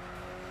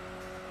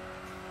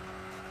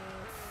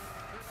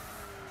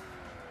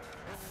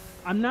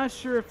 I'm not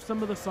sure if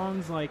some of the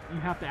songs, like, you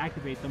have to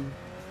activate them.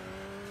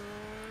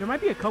 There might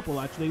be a couple,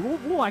 actually.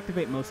 We'll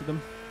activate most of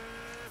them.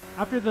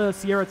 After the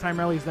Sierra Time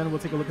Rally is done, we'll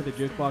take a look at the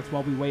jukebox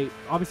while we wait.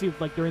 Obviously,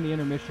 like, during the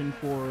intermission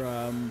for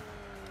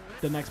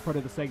the next part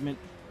of the segment.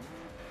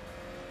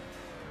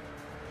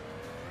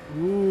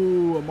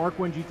 Ooh, a Mark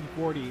 1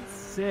 GT40.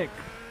 Sick.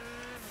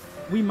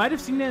 We might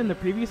have seen it in the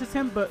previous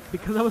attempt, but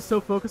because I was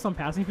so focused on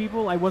passing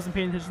people, I wasn't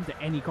paying attention to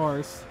any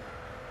cars.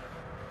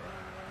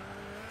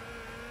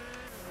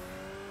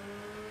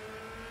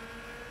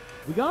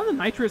 We got on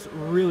the nitrous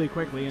really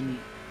quickly and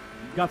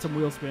got some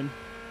wheel spin.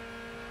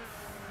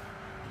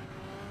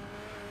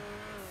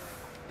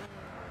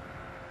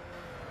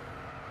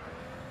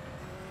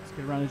 Let's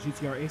get around the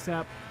GTR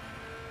ASAP.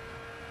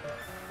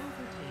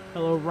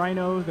 Hello,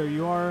 Rhino. There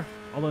you are.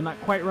 Although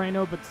not quite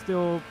Rhino, but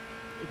still,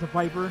 it's a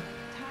Viper.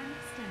 Time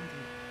extended.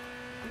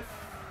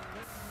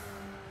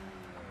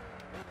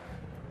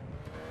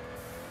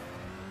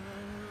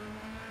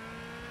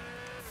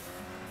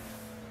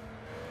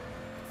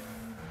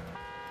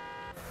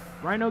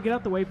 Rhino, get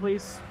out the way,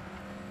 please.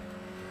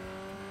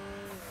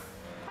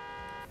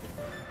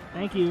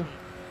 Thank you.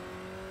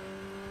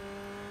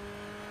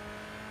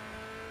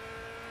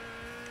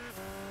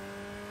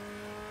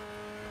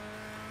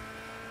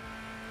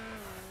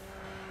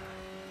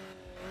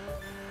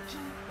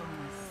 Jump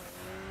bonus.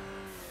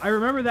 I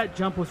remember that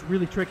jump was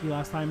really tricky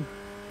last time.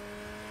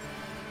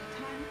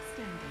 Time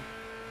extended.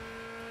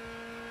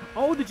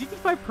 Oh, the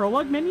GT5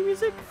 Prologue menu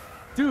music?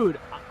 Dude,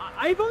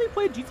 I've only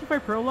played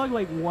GT5 Prologue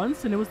like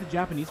once, and it was the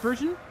Japanese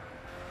version.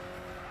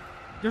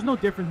 There's no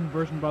difference in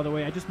version, by the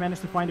way. I just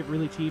managed to find it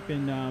really cheap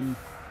in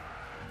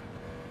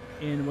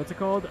what's it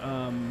called?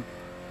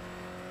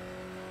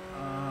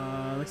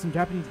 Like some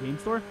Japanese game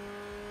store.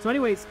 So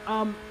anyways,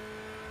 I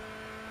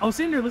was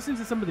sitting there listening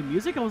to some of the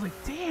music. I was like,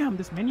 damn,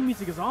 this menu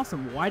music is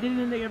awesome. Why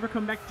didn't they ever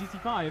come back to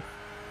GT5?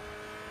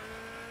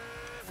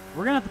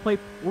 We're gonna play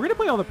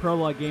all the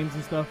Prologue games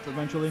and stuff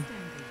eventually.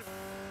 Extended.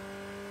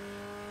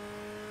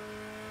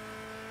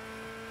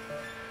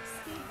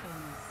 Speed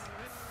bonus.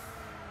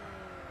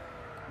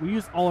 We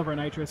used all of our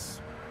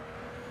nitrous.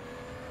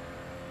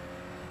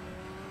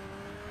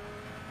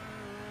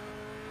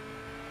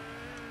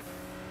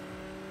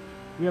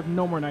 We have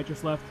no more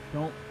nitrous left.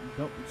 Don't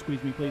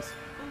squeeze me, please.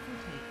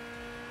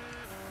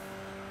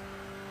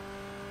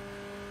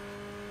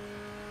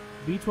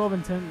 Overtake. V12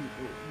 and 10,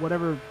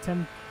 whatever,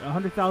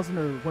 100,000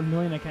 or 1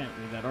 million, I can't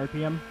read that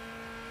RPM.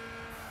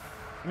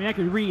 I mean, I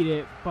could read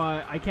it,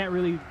 but I can't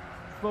really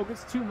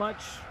focus too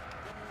much.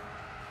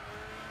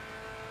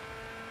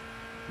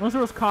 Unless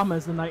there was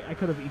commas, then I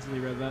could have easily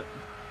read that.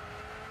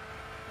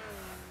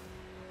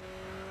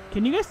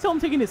 Can you guys tell I'm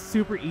taking it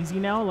super easy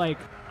now? Like,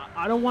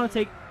 I don't want to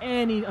take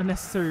any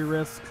unnecessary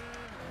risks.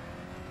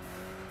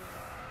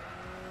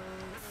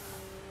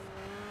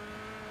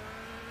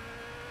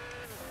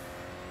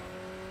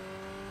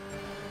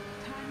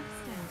 Time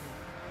extended.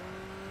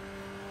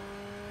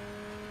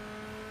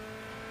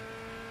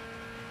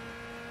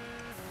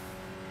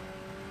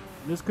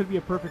 This could be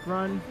a perfect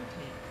run.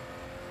 Overtake.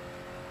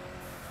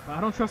 But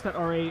I don't trust that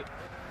R8.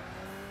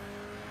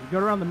 We go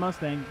around the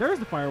Mustang. There's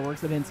the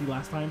fireworks I didn't see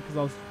last time because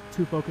I was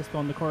too focused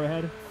on the car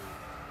ahead.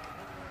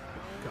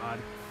 God.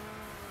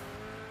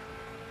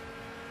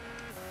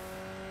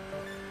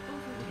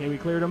 Okay, we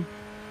cleared him.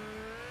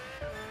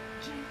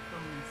 Jank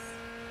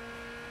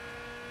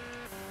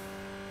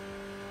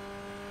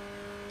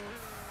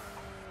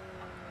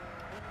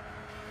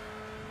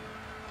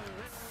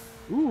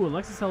bonus. Ooh,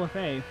 Lexus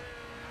LFA.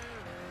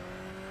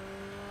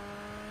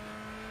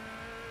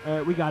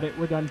 Alright, we got it.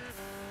 We're done.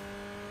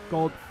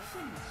 Gold.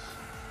 Finish.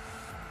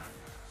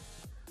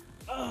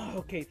 Oh,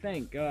 okay,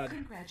 thank God.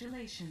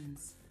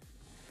 Congratulations.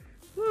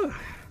 Whew.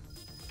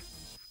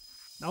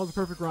 That was a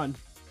perfect run.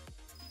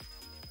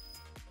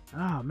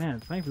 Oh man,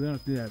 thankfully we don't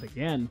have to do that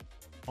again.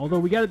 Although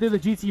we gotta do the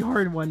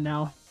GTR in one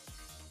now.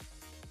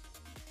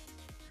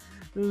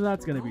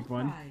 That's gonna be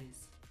fun.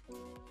 Prize.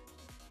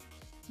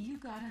 You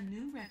got a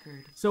new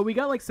record. So we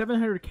got like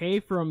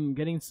 700k from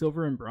getting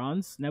silver and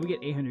bronze. Now we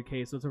get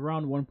 800k, so it's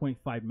around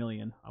 1.5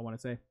 million, I want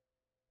to say.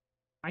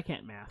 I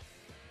can't math.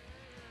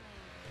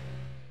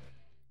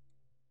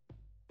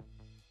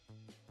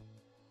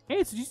 Hey,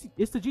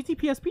 it's the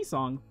GTPSP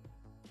song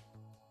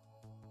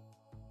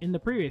in the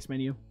previous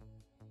menu.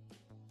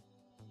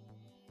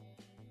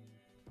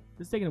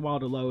 It's taking a while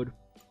to load,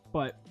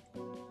 but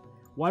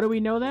why do we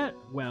know that?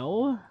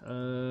 Well,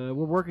 we're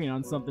working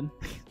on something.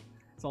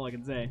 That's all I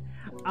can say.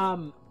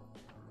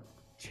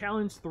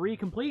 Challenge 3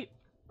 complete.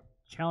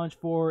 Challenge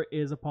 4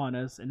 is upon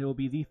us, and it will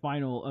be the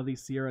final of the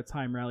Sierra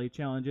Time Rally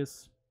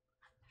challenges.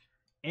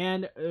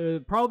 And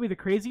probably the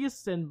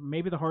craziest and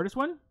maybe the hardest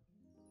one.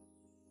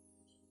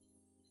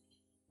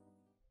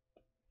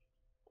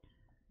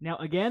 Now,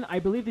 again, I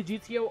believe the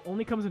GTO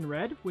only comes in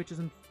red, which is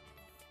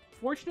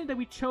unfortunate that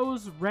we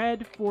chose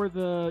red for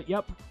the...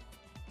 Yep.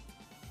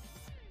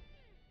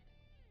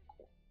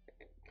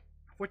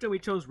 Fortunately, we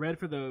chose red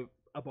for the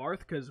Abarth,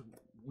 because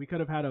we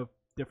could have had a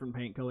different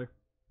paint color.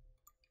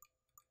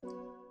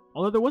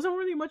 Although there wasn't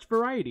really much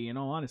variety, in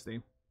all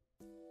honesty.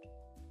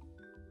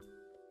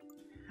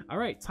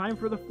 Alright, time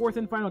for the fourth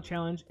and final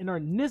challenge in our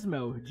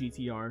NISMO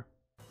GTR.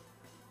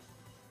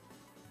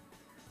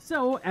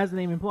 So, as the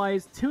name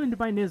implies, tuned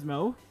by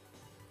NISMO.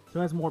 So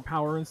it has more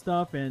power and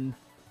stuff and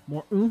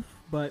more oomph,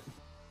 but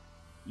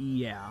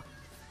yeah.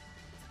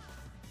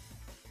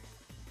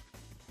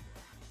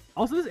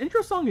 Also, this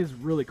intro song is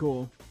really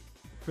cool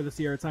for the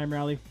Sierra Time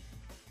Rally.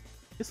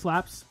 It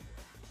slaps.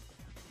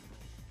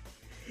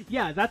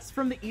 Yeah, that's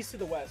from the east to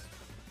the west.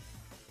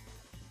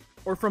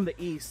 Or from the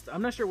east.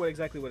 I'm not sure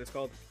exactly what it's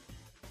called.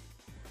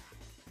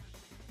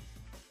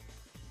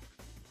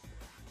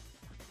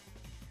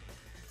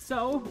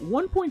 So,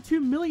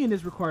 1.2 million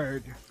is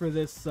required for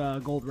this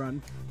gold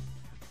run.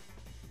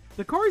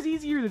 The car is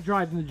easier to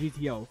drive than the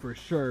GTO, for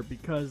sure,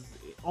 because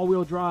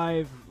all-wheel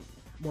drive,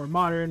 more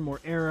modern,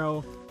 more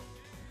aero.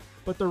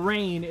 But the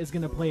rain is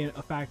going to play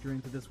a factor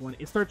into this one.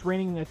 It starts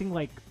raining, I think,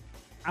 like,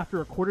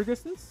 after a quarter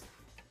distance.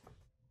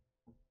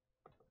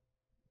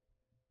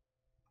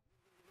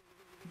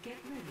 Get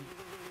ready.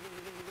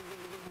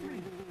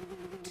 3,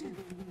 2,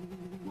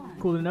 1.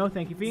 Cool to know,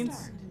 thank you, Fiends.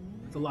 Start.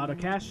 It's a lot of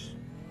cash.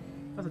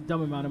 That's a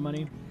dumb amount of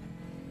money.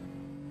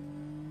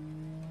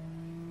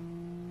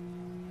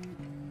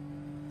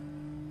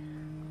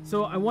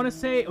 So I want to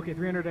say, okay,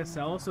 300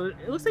 SL. So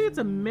it looks like it's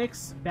a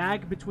mixed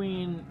bag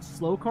between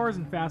slow cars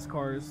and fast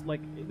cars. Like,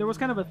 there was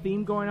kind of a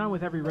theme going on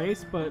with every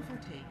race, but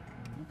Overtake.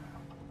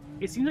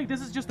 it seems like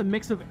this is just a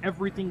mix of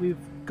everything we've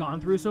gone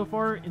through so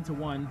far into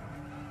one.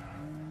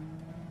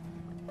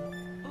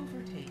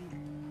 Overtake.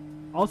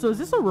 Also, is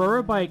this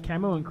Aurora by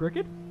Camo and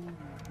Crooked?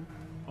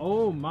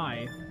 Oh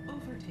my.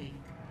 Overtake.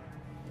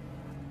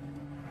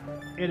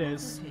 It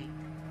is. Overtake.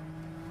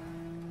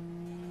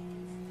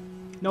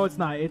 No, it's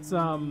not. It's,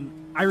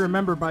 I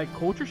Remember by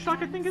Culture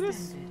Shock, I think it is.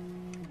 Extended.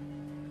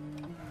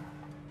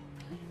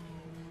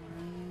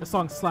 The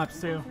song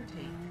slaps too.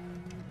 Overtake.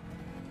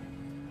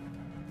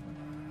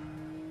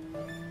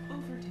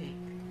 Overtake.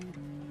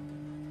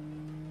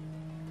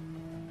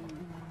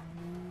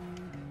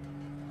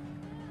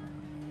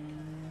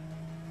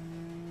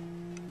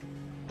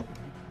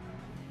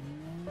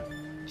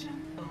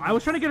 Jump over. I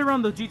was trying to get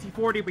around the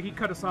GT40, but he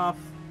cut us off.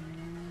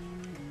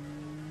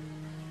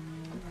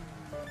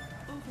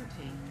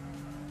 Overtake.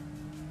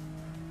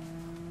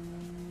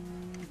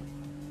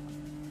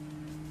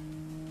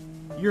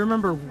 You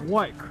remember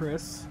what,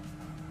 Chris?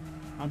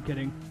 I'm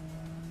kidding.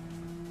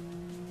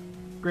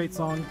 Great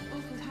song.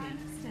 Overtime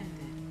extended.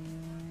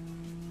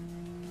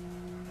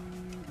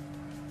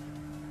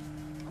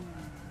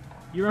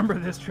 You remember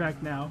this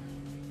track now.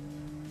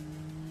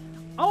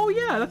 Oh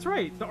yeah, that's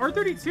right. The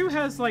R32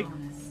 has like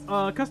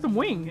Bonus. custom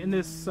wing in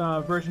this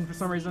version for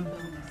some reason.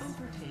 Bonus.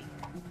 Overtake.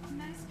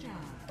 Nice job.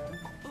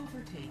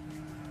 Overtake.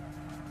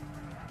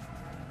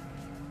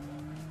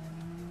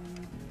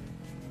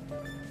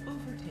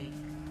 Overtake.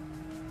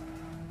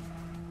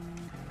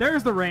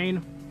 There's the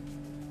rain.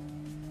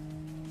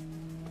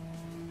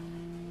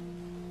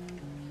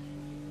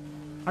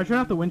 I turn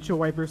off the windshield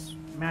wipers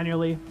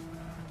manually.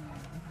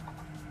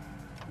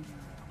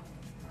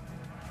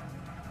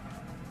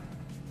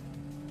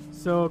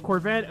 So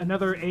Corvette,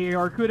 another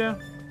AAR CUDA.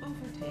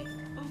 Overtake.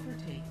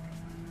 Overtake.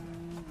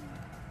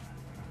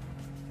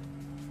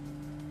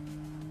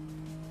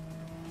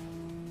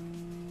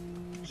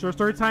 Short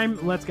story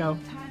time, let's go.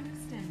 Time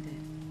extended.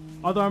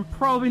 Although I'm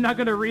probably not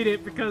going to read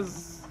it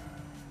because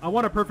I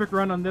want a perfect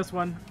run on this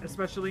one,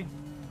 especially.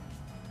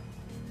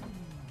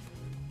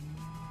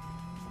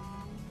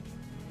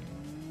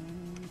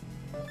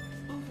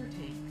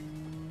 Overtake.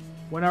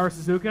 1 hour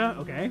Suzuka,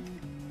 okay.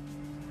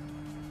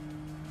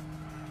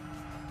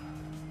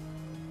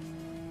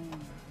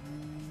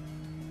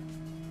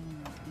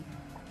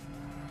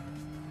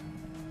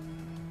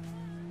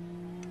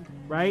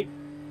 Right?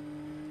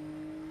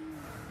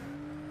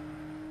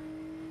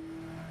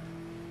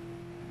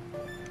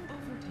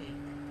 Overtake.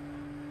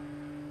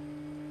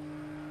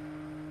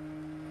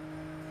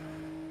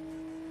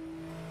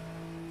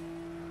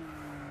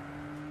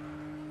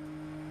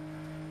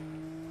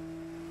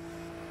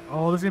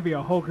 Oh, there's gonna be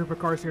a whole group of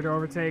cars here to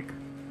overtake.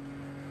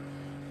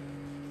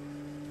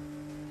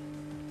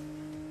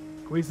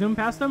 Can we zoom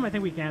past them? I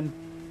think we can.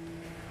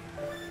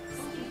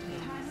 Overtake.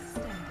 Time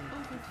extended.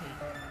 Overtake.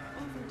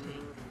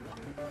 Overtake.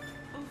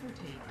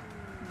 Overtake.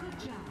 Good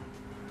job.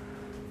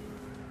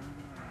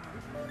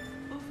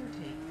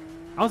 Overtake.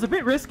 I was a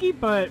bit risky,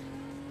 but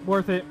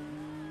worth it.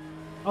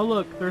 Oh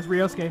look, there's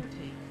Ryosuke.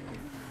 Overtake.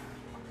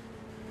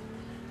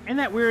 And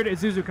that weird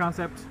Isuzu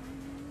concept.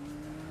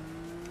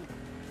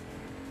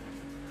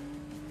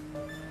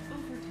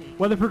 Overtake.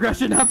 Weather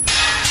progression up.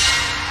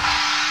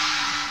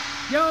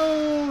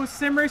 Yo,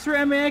 Sim Racer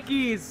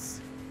MX.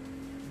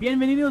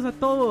 Bienvenidos a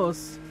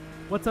todos.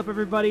 What's up,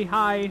 everybody?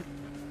 Hi.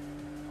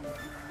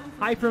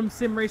 Hi from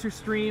Sim Racer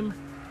Stream.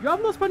 Yo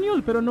hablo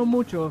español, pero no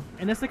mucho.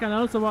 En este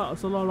canal solo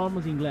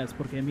hablamos inglés,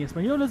 porque mi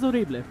español es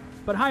horrible.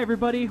 But hi,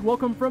 everybody.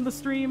 Welcome from the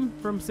stream,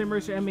 from Sim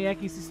Racer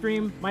MX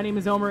stream. My name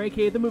is Elmer,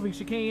 aka The Moving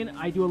Chicane.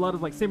 I do a lot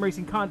of like sim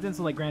racing content,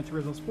 so like Gran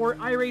Turismo Sport,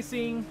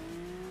 iRacing,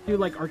 do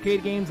like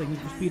arcade games like Need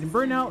for Speed and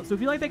Burnout. So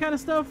if you like that kind of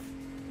stuff,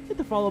 hit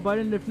the follow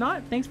button. If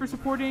not, thanks for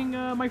supporting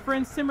my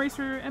friend Sim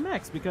Racer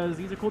MX, because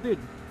he's a cool dude.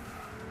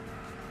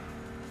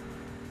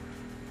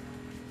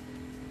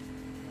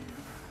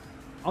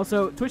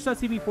 Also,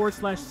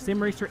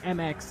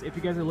 twitch.tv/SimRacerMX if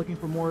you guys are looking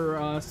for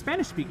more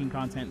Spanish-speaking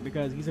content,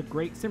 because he's a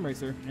great sim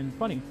racer and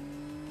funny.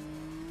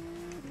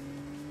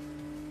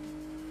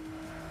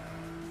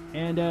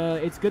 And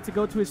it's good to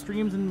go to his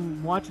streams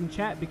and watch and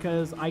chat,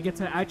 because I get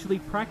to actually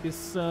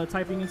practice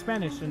typing in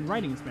Spanish and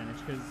writing in Spanish,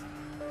 because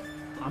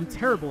I'm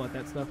terrible at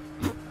that stuff.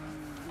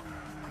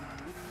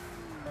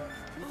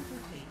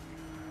 Overtake.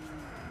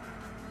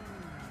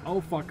 Oh,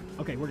 fuck.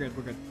 Okay, we're good,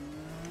 we're good.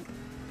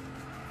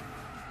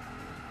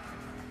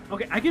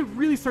 Okay, I can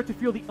really start to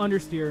feel the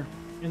understeer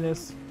in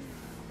this.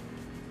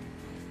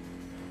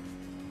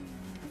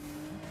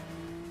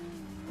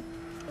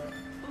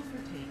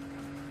 Overtake.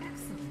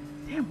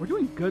 Excellent. Damn, we're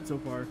doing good so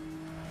far.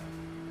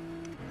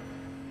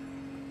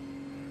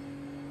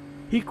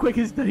 He quick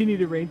as that he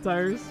needed rain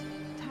tires.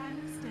 Time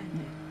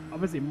extended. I'm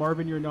gonna say,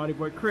 Marvin, you're a naughty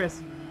boy.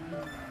 Chris,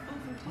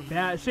 Overtake.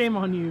 bad, shame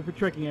on you for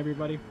tricking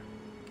everybody.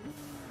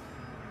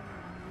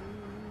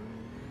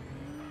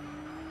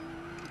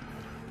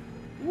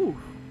 Ooh,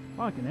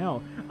 fucking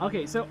hell.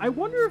 Okay, so I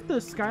wonder if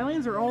the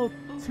Skylines are all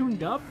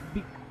tuned up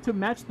to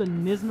match the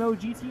NISMO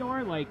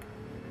GTR, like,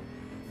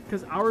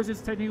 because ours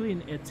is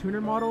technically a tuner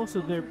model,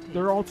 so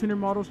they're all tuner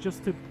models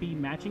just to be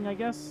matching, I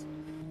guess.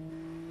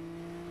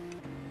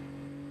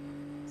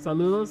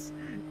 Saludos.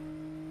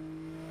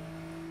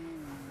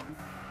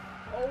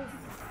 Oh,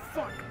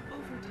 fuck.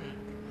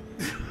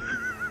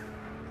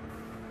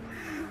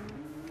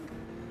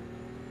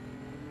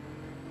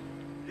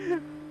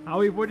 Overtake. How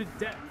we avoided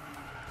death.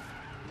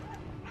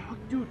 Oh,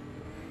 dude.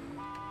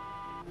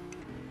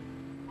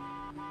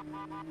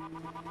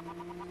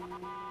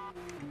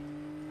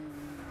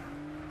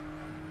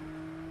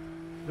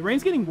 The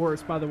rain's getting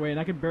worse, by the way, and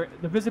I can bear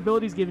the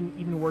visibility's getting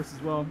even worse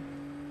as well.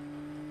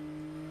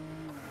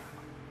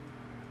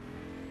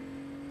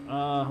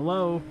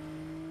 Hello.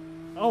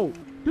 Oh,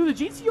 dude,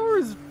 the GTR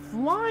is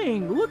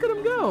flying. Look at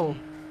him go.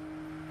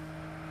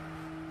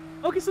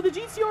 Okay, so the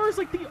GTR is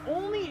like the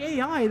only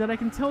AI that I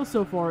can tell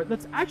so far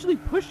that's actually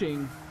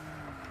pushing.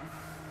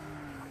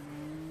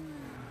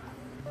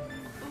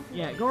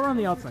 Yeah, go around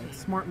the outside.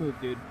 Smart move,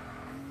 dude.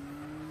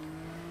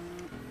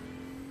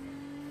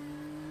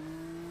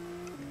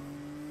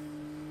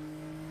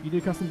 You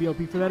did custom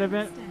BOP for that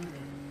event? Extended.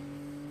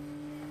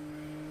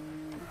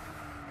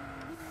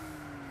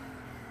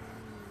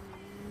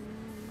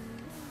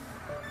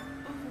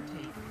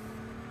 Overtake.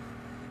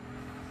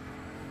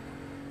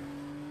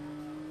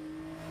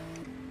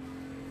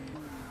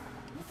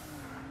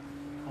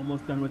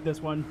 Almost done with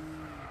this one.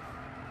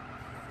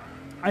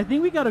 I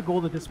think we got a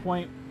gold at this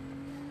point.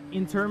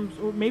 In terms,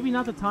 or maybe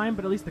not the time,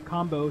 but at least the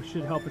combo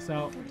should help us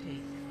out.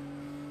 Overtake.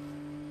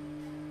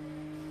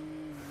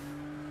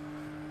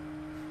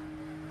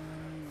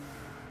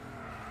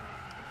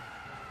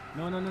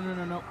 No, no, no, no,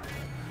 no, no.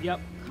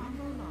 Yep,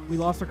 Combo lost. we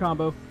lost our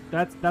combo.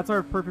 That's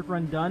our perfect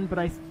run done, but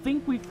I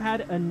think we've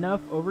had enough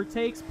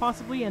overtakes,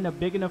 possibly, and a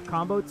big enough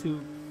combo to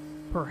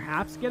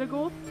perhaps get a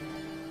gold.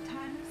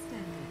 Time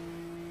extended.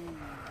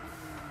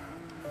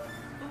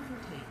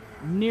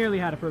 Overtake. Nearly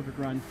had a perfect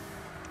run.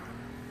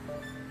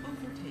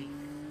 Overtake.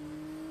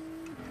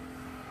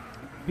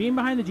 Being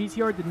behind the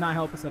GTR did not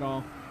help us at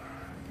all.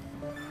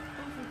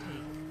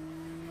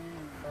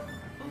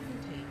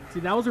 See,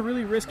 that was a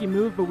really risky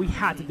move, but we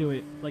had to do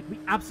it. Like, we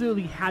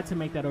absolutely had to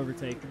make that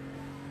overtake.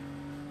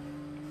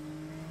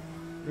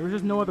 There was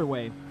just no other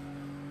way.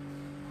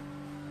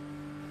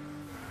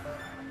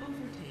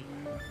 Overtake.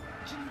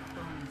 Jump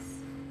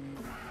bonus.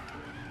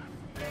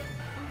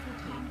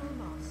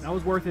 Overtake. That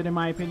was worth it in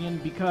my opinion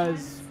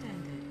because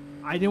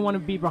I didn't want to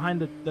be behind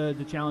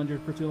the challenger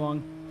for too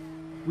long.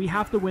 We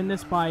have to win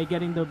this by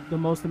getting the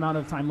most amount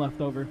of time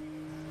left over.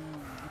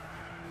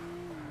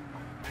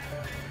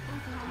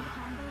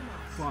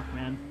 Fuck,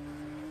 man.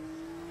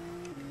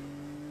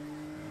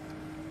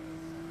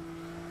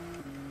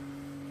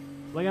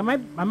 Like, I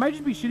might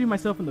just be shooting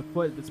myself in the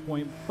foot at this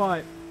point,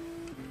 but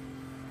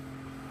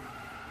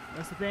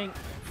that's the thing.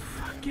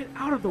 Get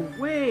out of the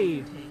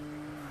way!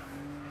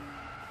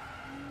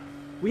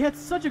 We had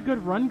such a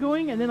good run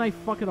going, and then I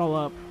fuck it all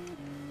up.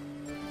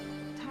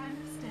 Time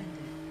extended.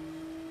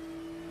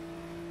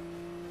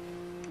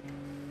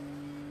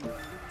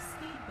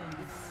 Speed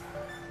bonus.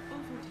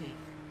 Overtake.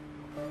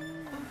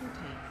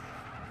 Overtake.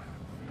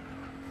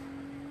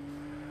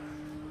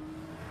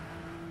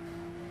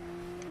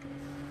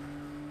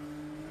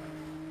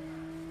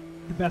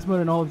 The best mode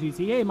in all of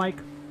GT. Hey, Mike.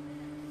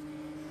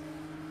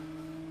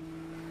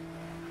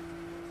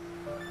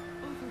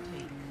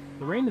 Overtake.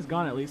 The rain is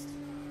gone at least.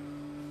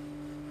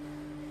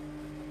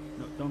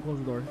 No, don't close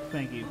the door.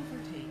 Thank you.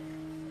 Overtake.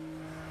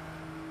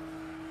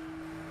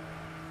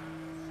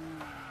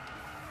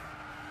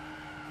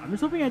 I'm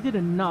just hoping I did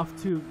enough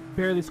to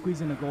barely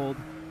squeeze in a gold.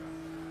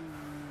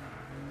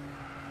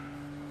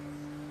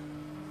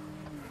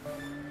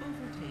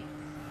 Overtake.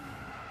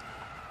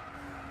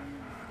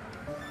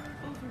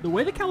 The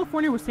way that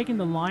California was taking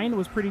the line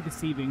was pretty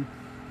deceiving.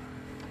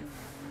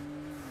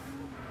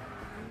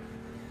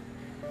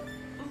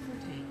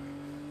 Overtake.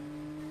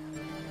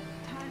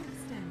 Time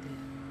extended.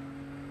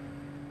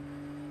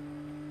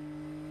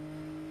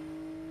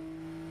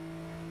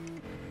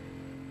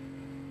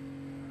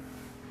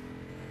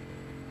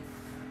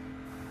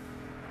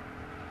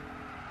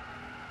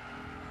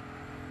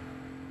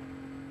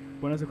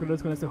 Buenos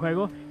recuerdos con este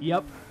juego.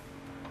 Yep.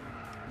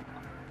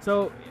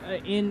 So,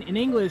 in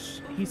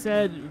English, he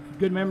said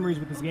good memories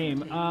with this game.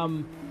 Nice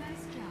job.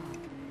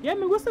 Yeah,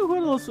 me gusta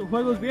jugar los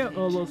juegos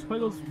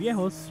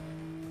viejos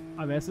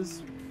a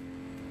veces.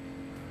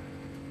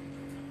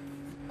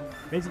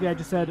 Basically, I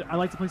just said I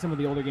like to play some of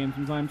the older games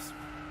sometimes.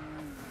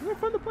 They're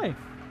fun to play.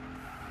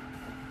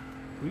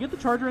 Can we get the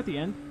charger at the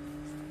end?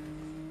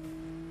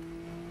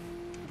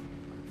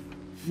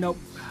 Nope.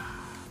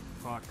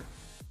 Fuck.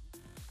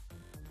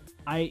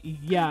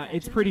 Yeah,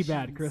 it's pretty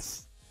bad,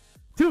 Chris.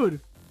 Dude!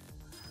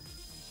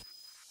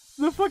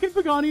 The fucking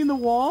Pagani in the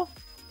wall?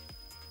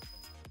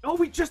 Oh,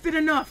 we just did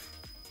enough!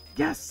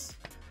 Yes!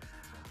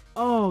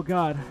 Oh,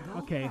 God.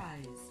 Okay.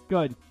 Prize.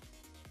 Good.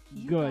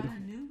 You Good. got a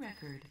new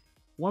record.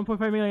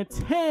 1.5 million.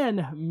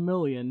 10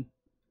 million.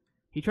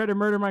 He tried to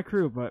murder my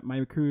crew, but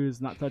my crew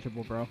is not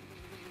touchable, bro.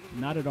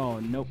 Not at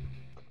all. Nope.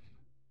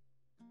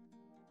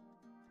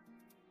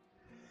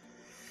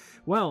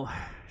 Well,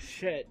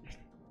 shit.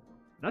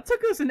 That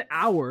took us an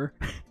hour.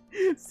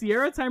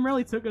 Sierra Time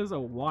Rally took us a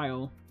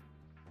while.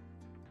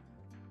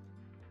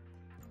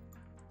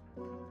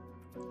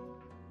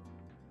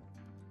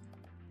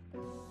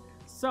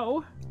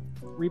 So,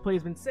 replay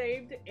has been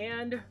saved,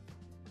 and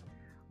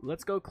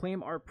let's go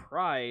claim our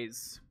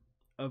prize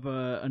of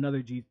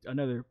another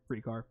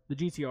pretty car, the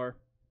GTR.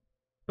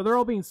 But they're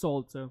all being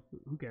sold, so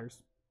who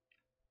cares?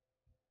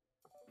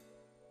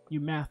 You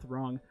math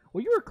wrong.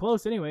 Well, you were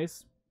close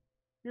anyways.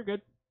 You're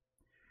good.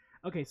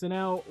 Okay, so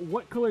now,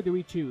 what color do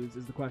we choose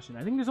is the question.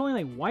 I think there's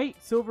only like white,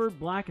 silver,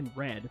 black, and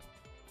red.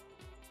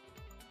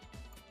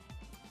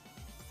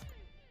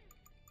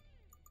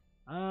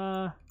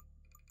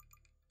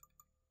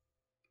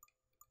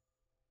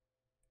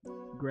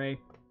 Gray.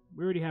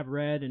 We already have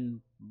red and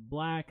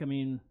black. I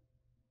mean,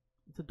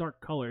 it's a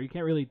dark color. You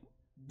can't really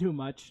do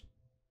much.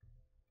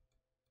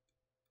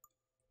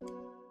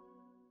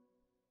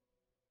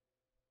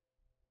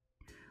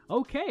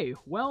 Okay,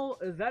 well,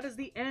 that is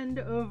the end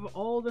of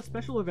all the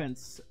special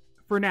events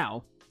for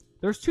now.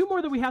 There's two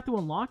more that we have to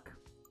unlock.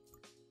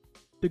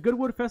 The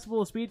Goodwood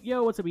Festival of Speed.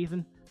 Yo, what's up,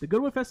 Ethan? The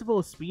Goodwood Festival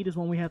of Speed is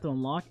one we have to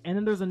unlock. And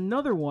then there's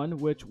another one,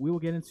 which we will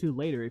get into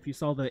later if you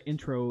saw the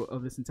intro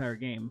of this entire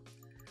game.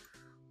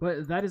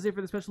 But that is it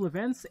for the special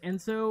events, and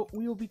so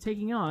we will be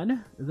taking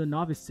on the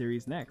Novice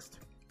Series next.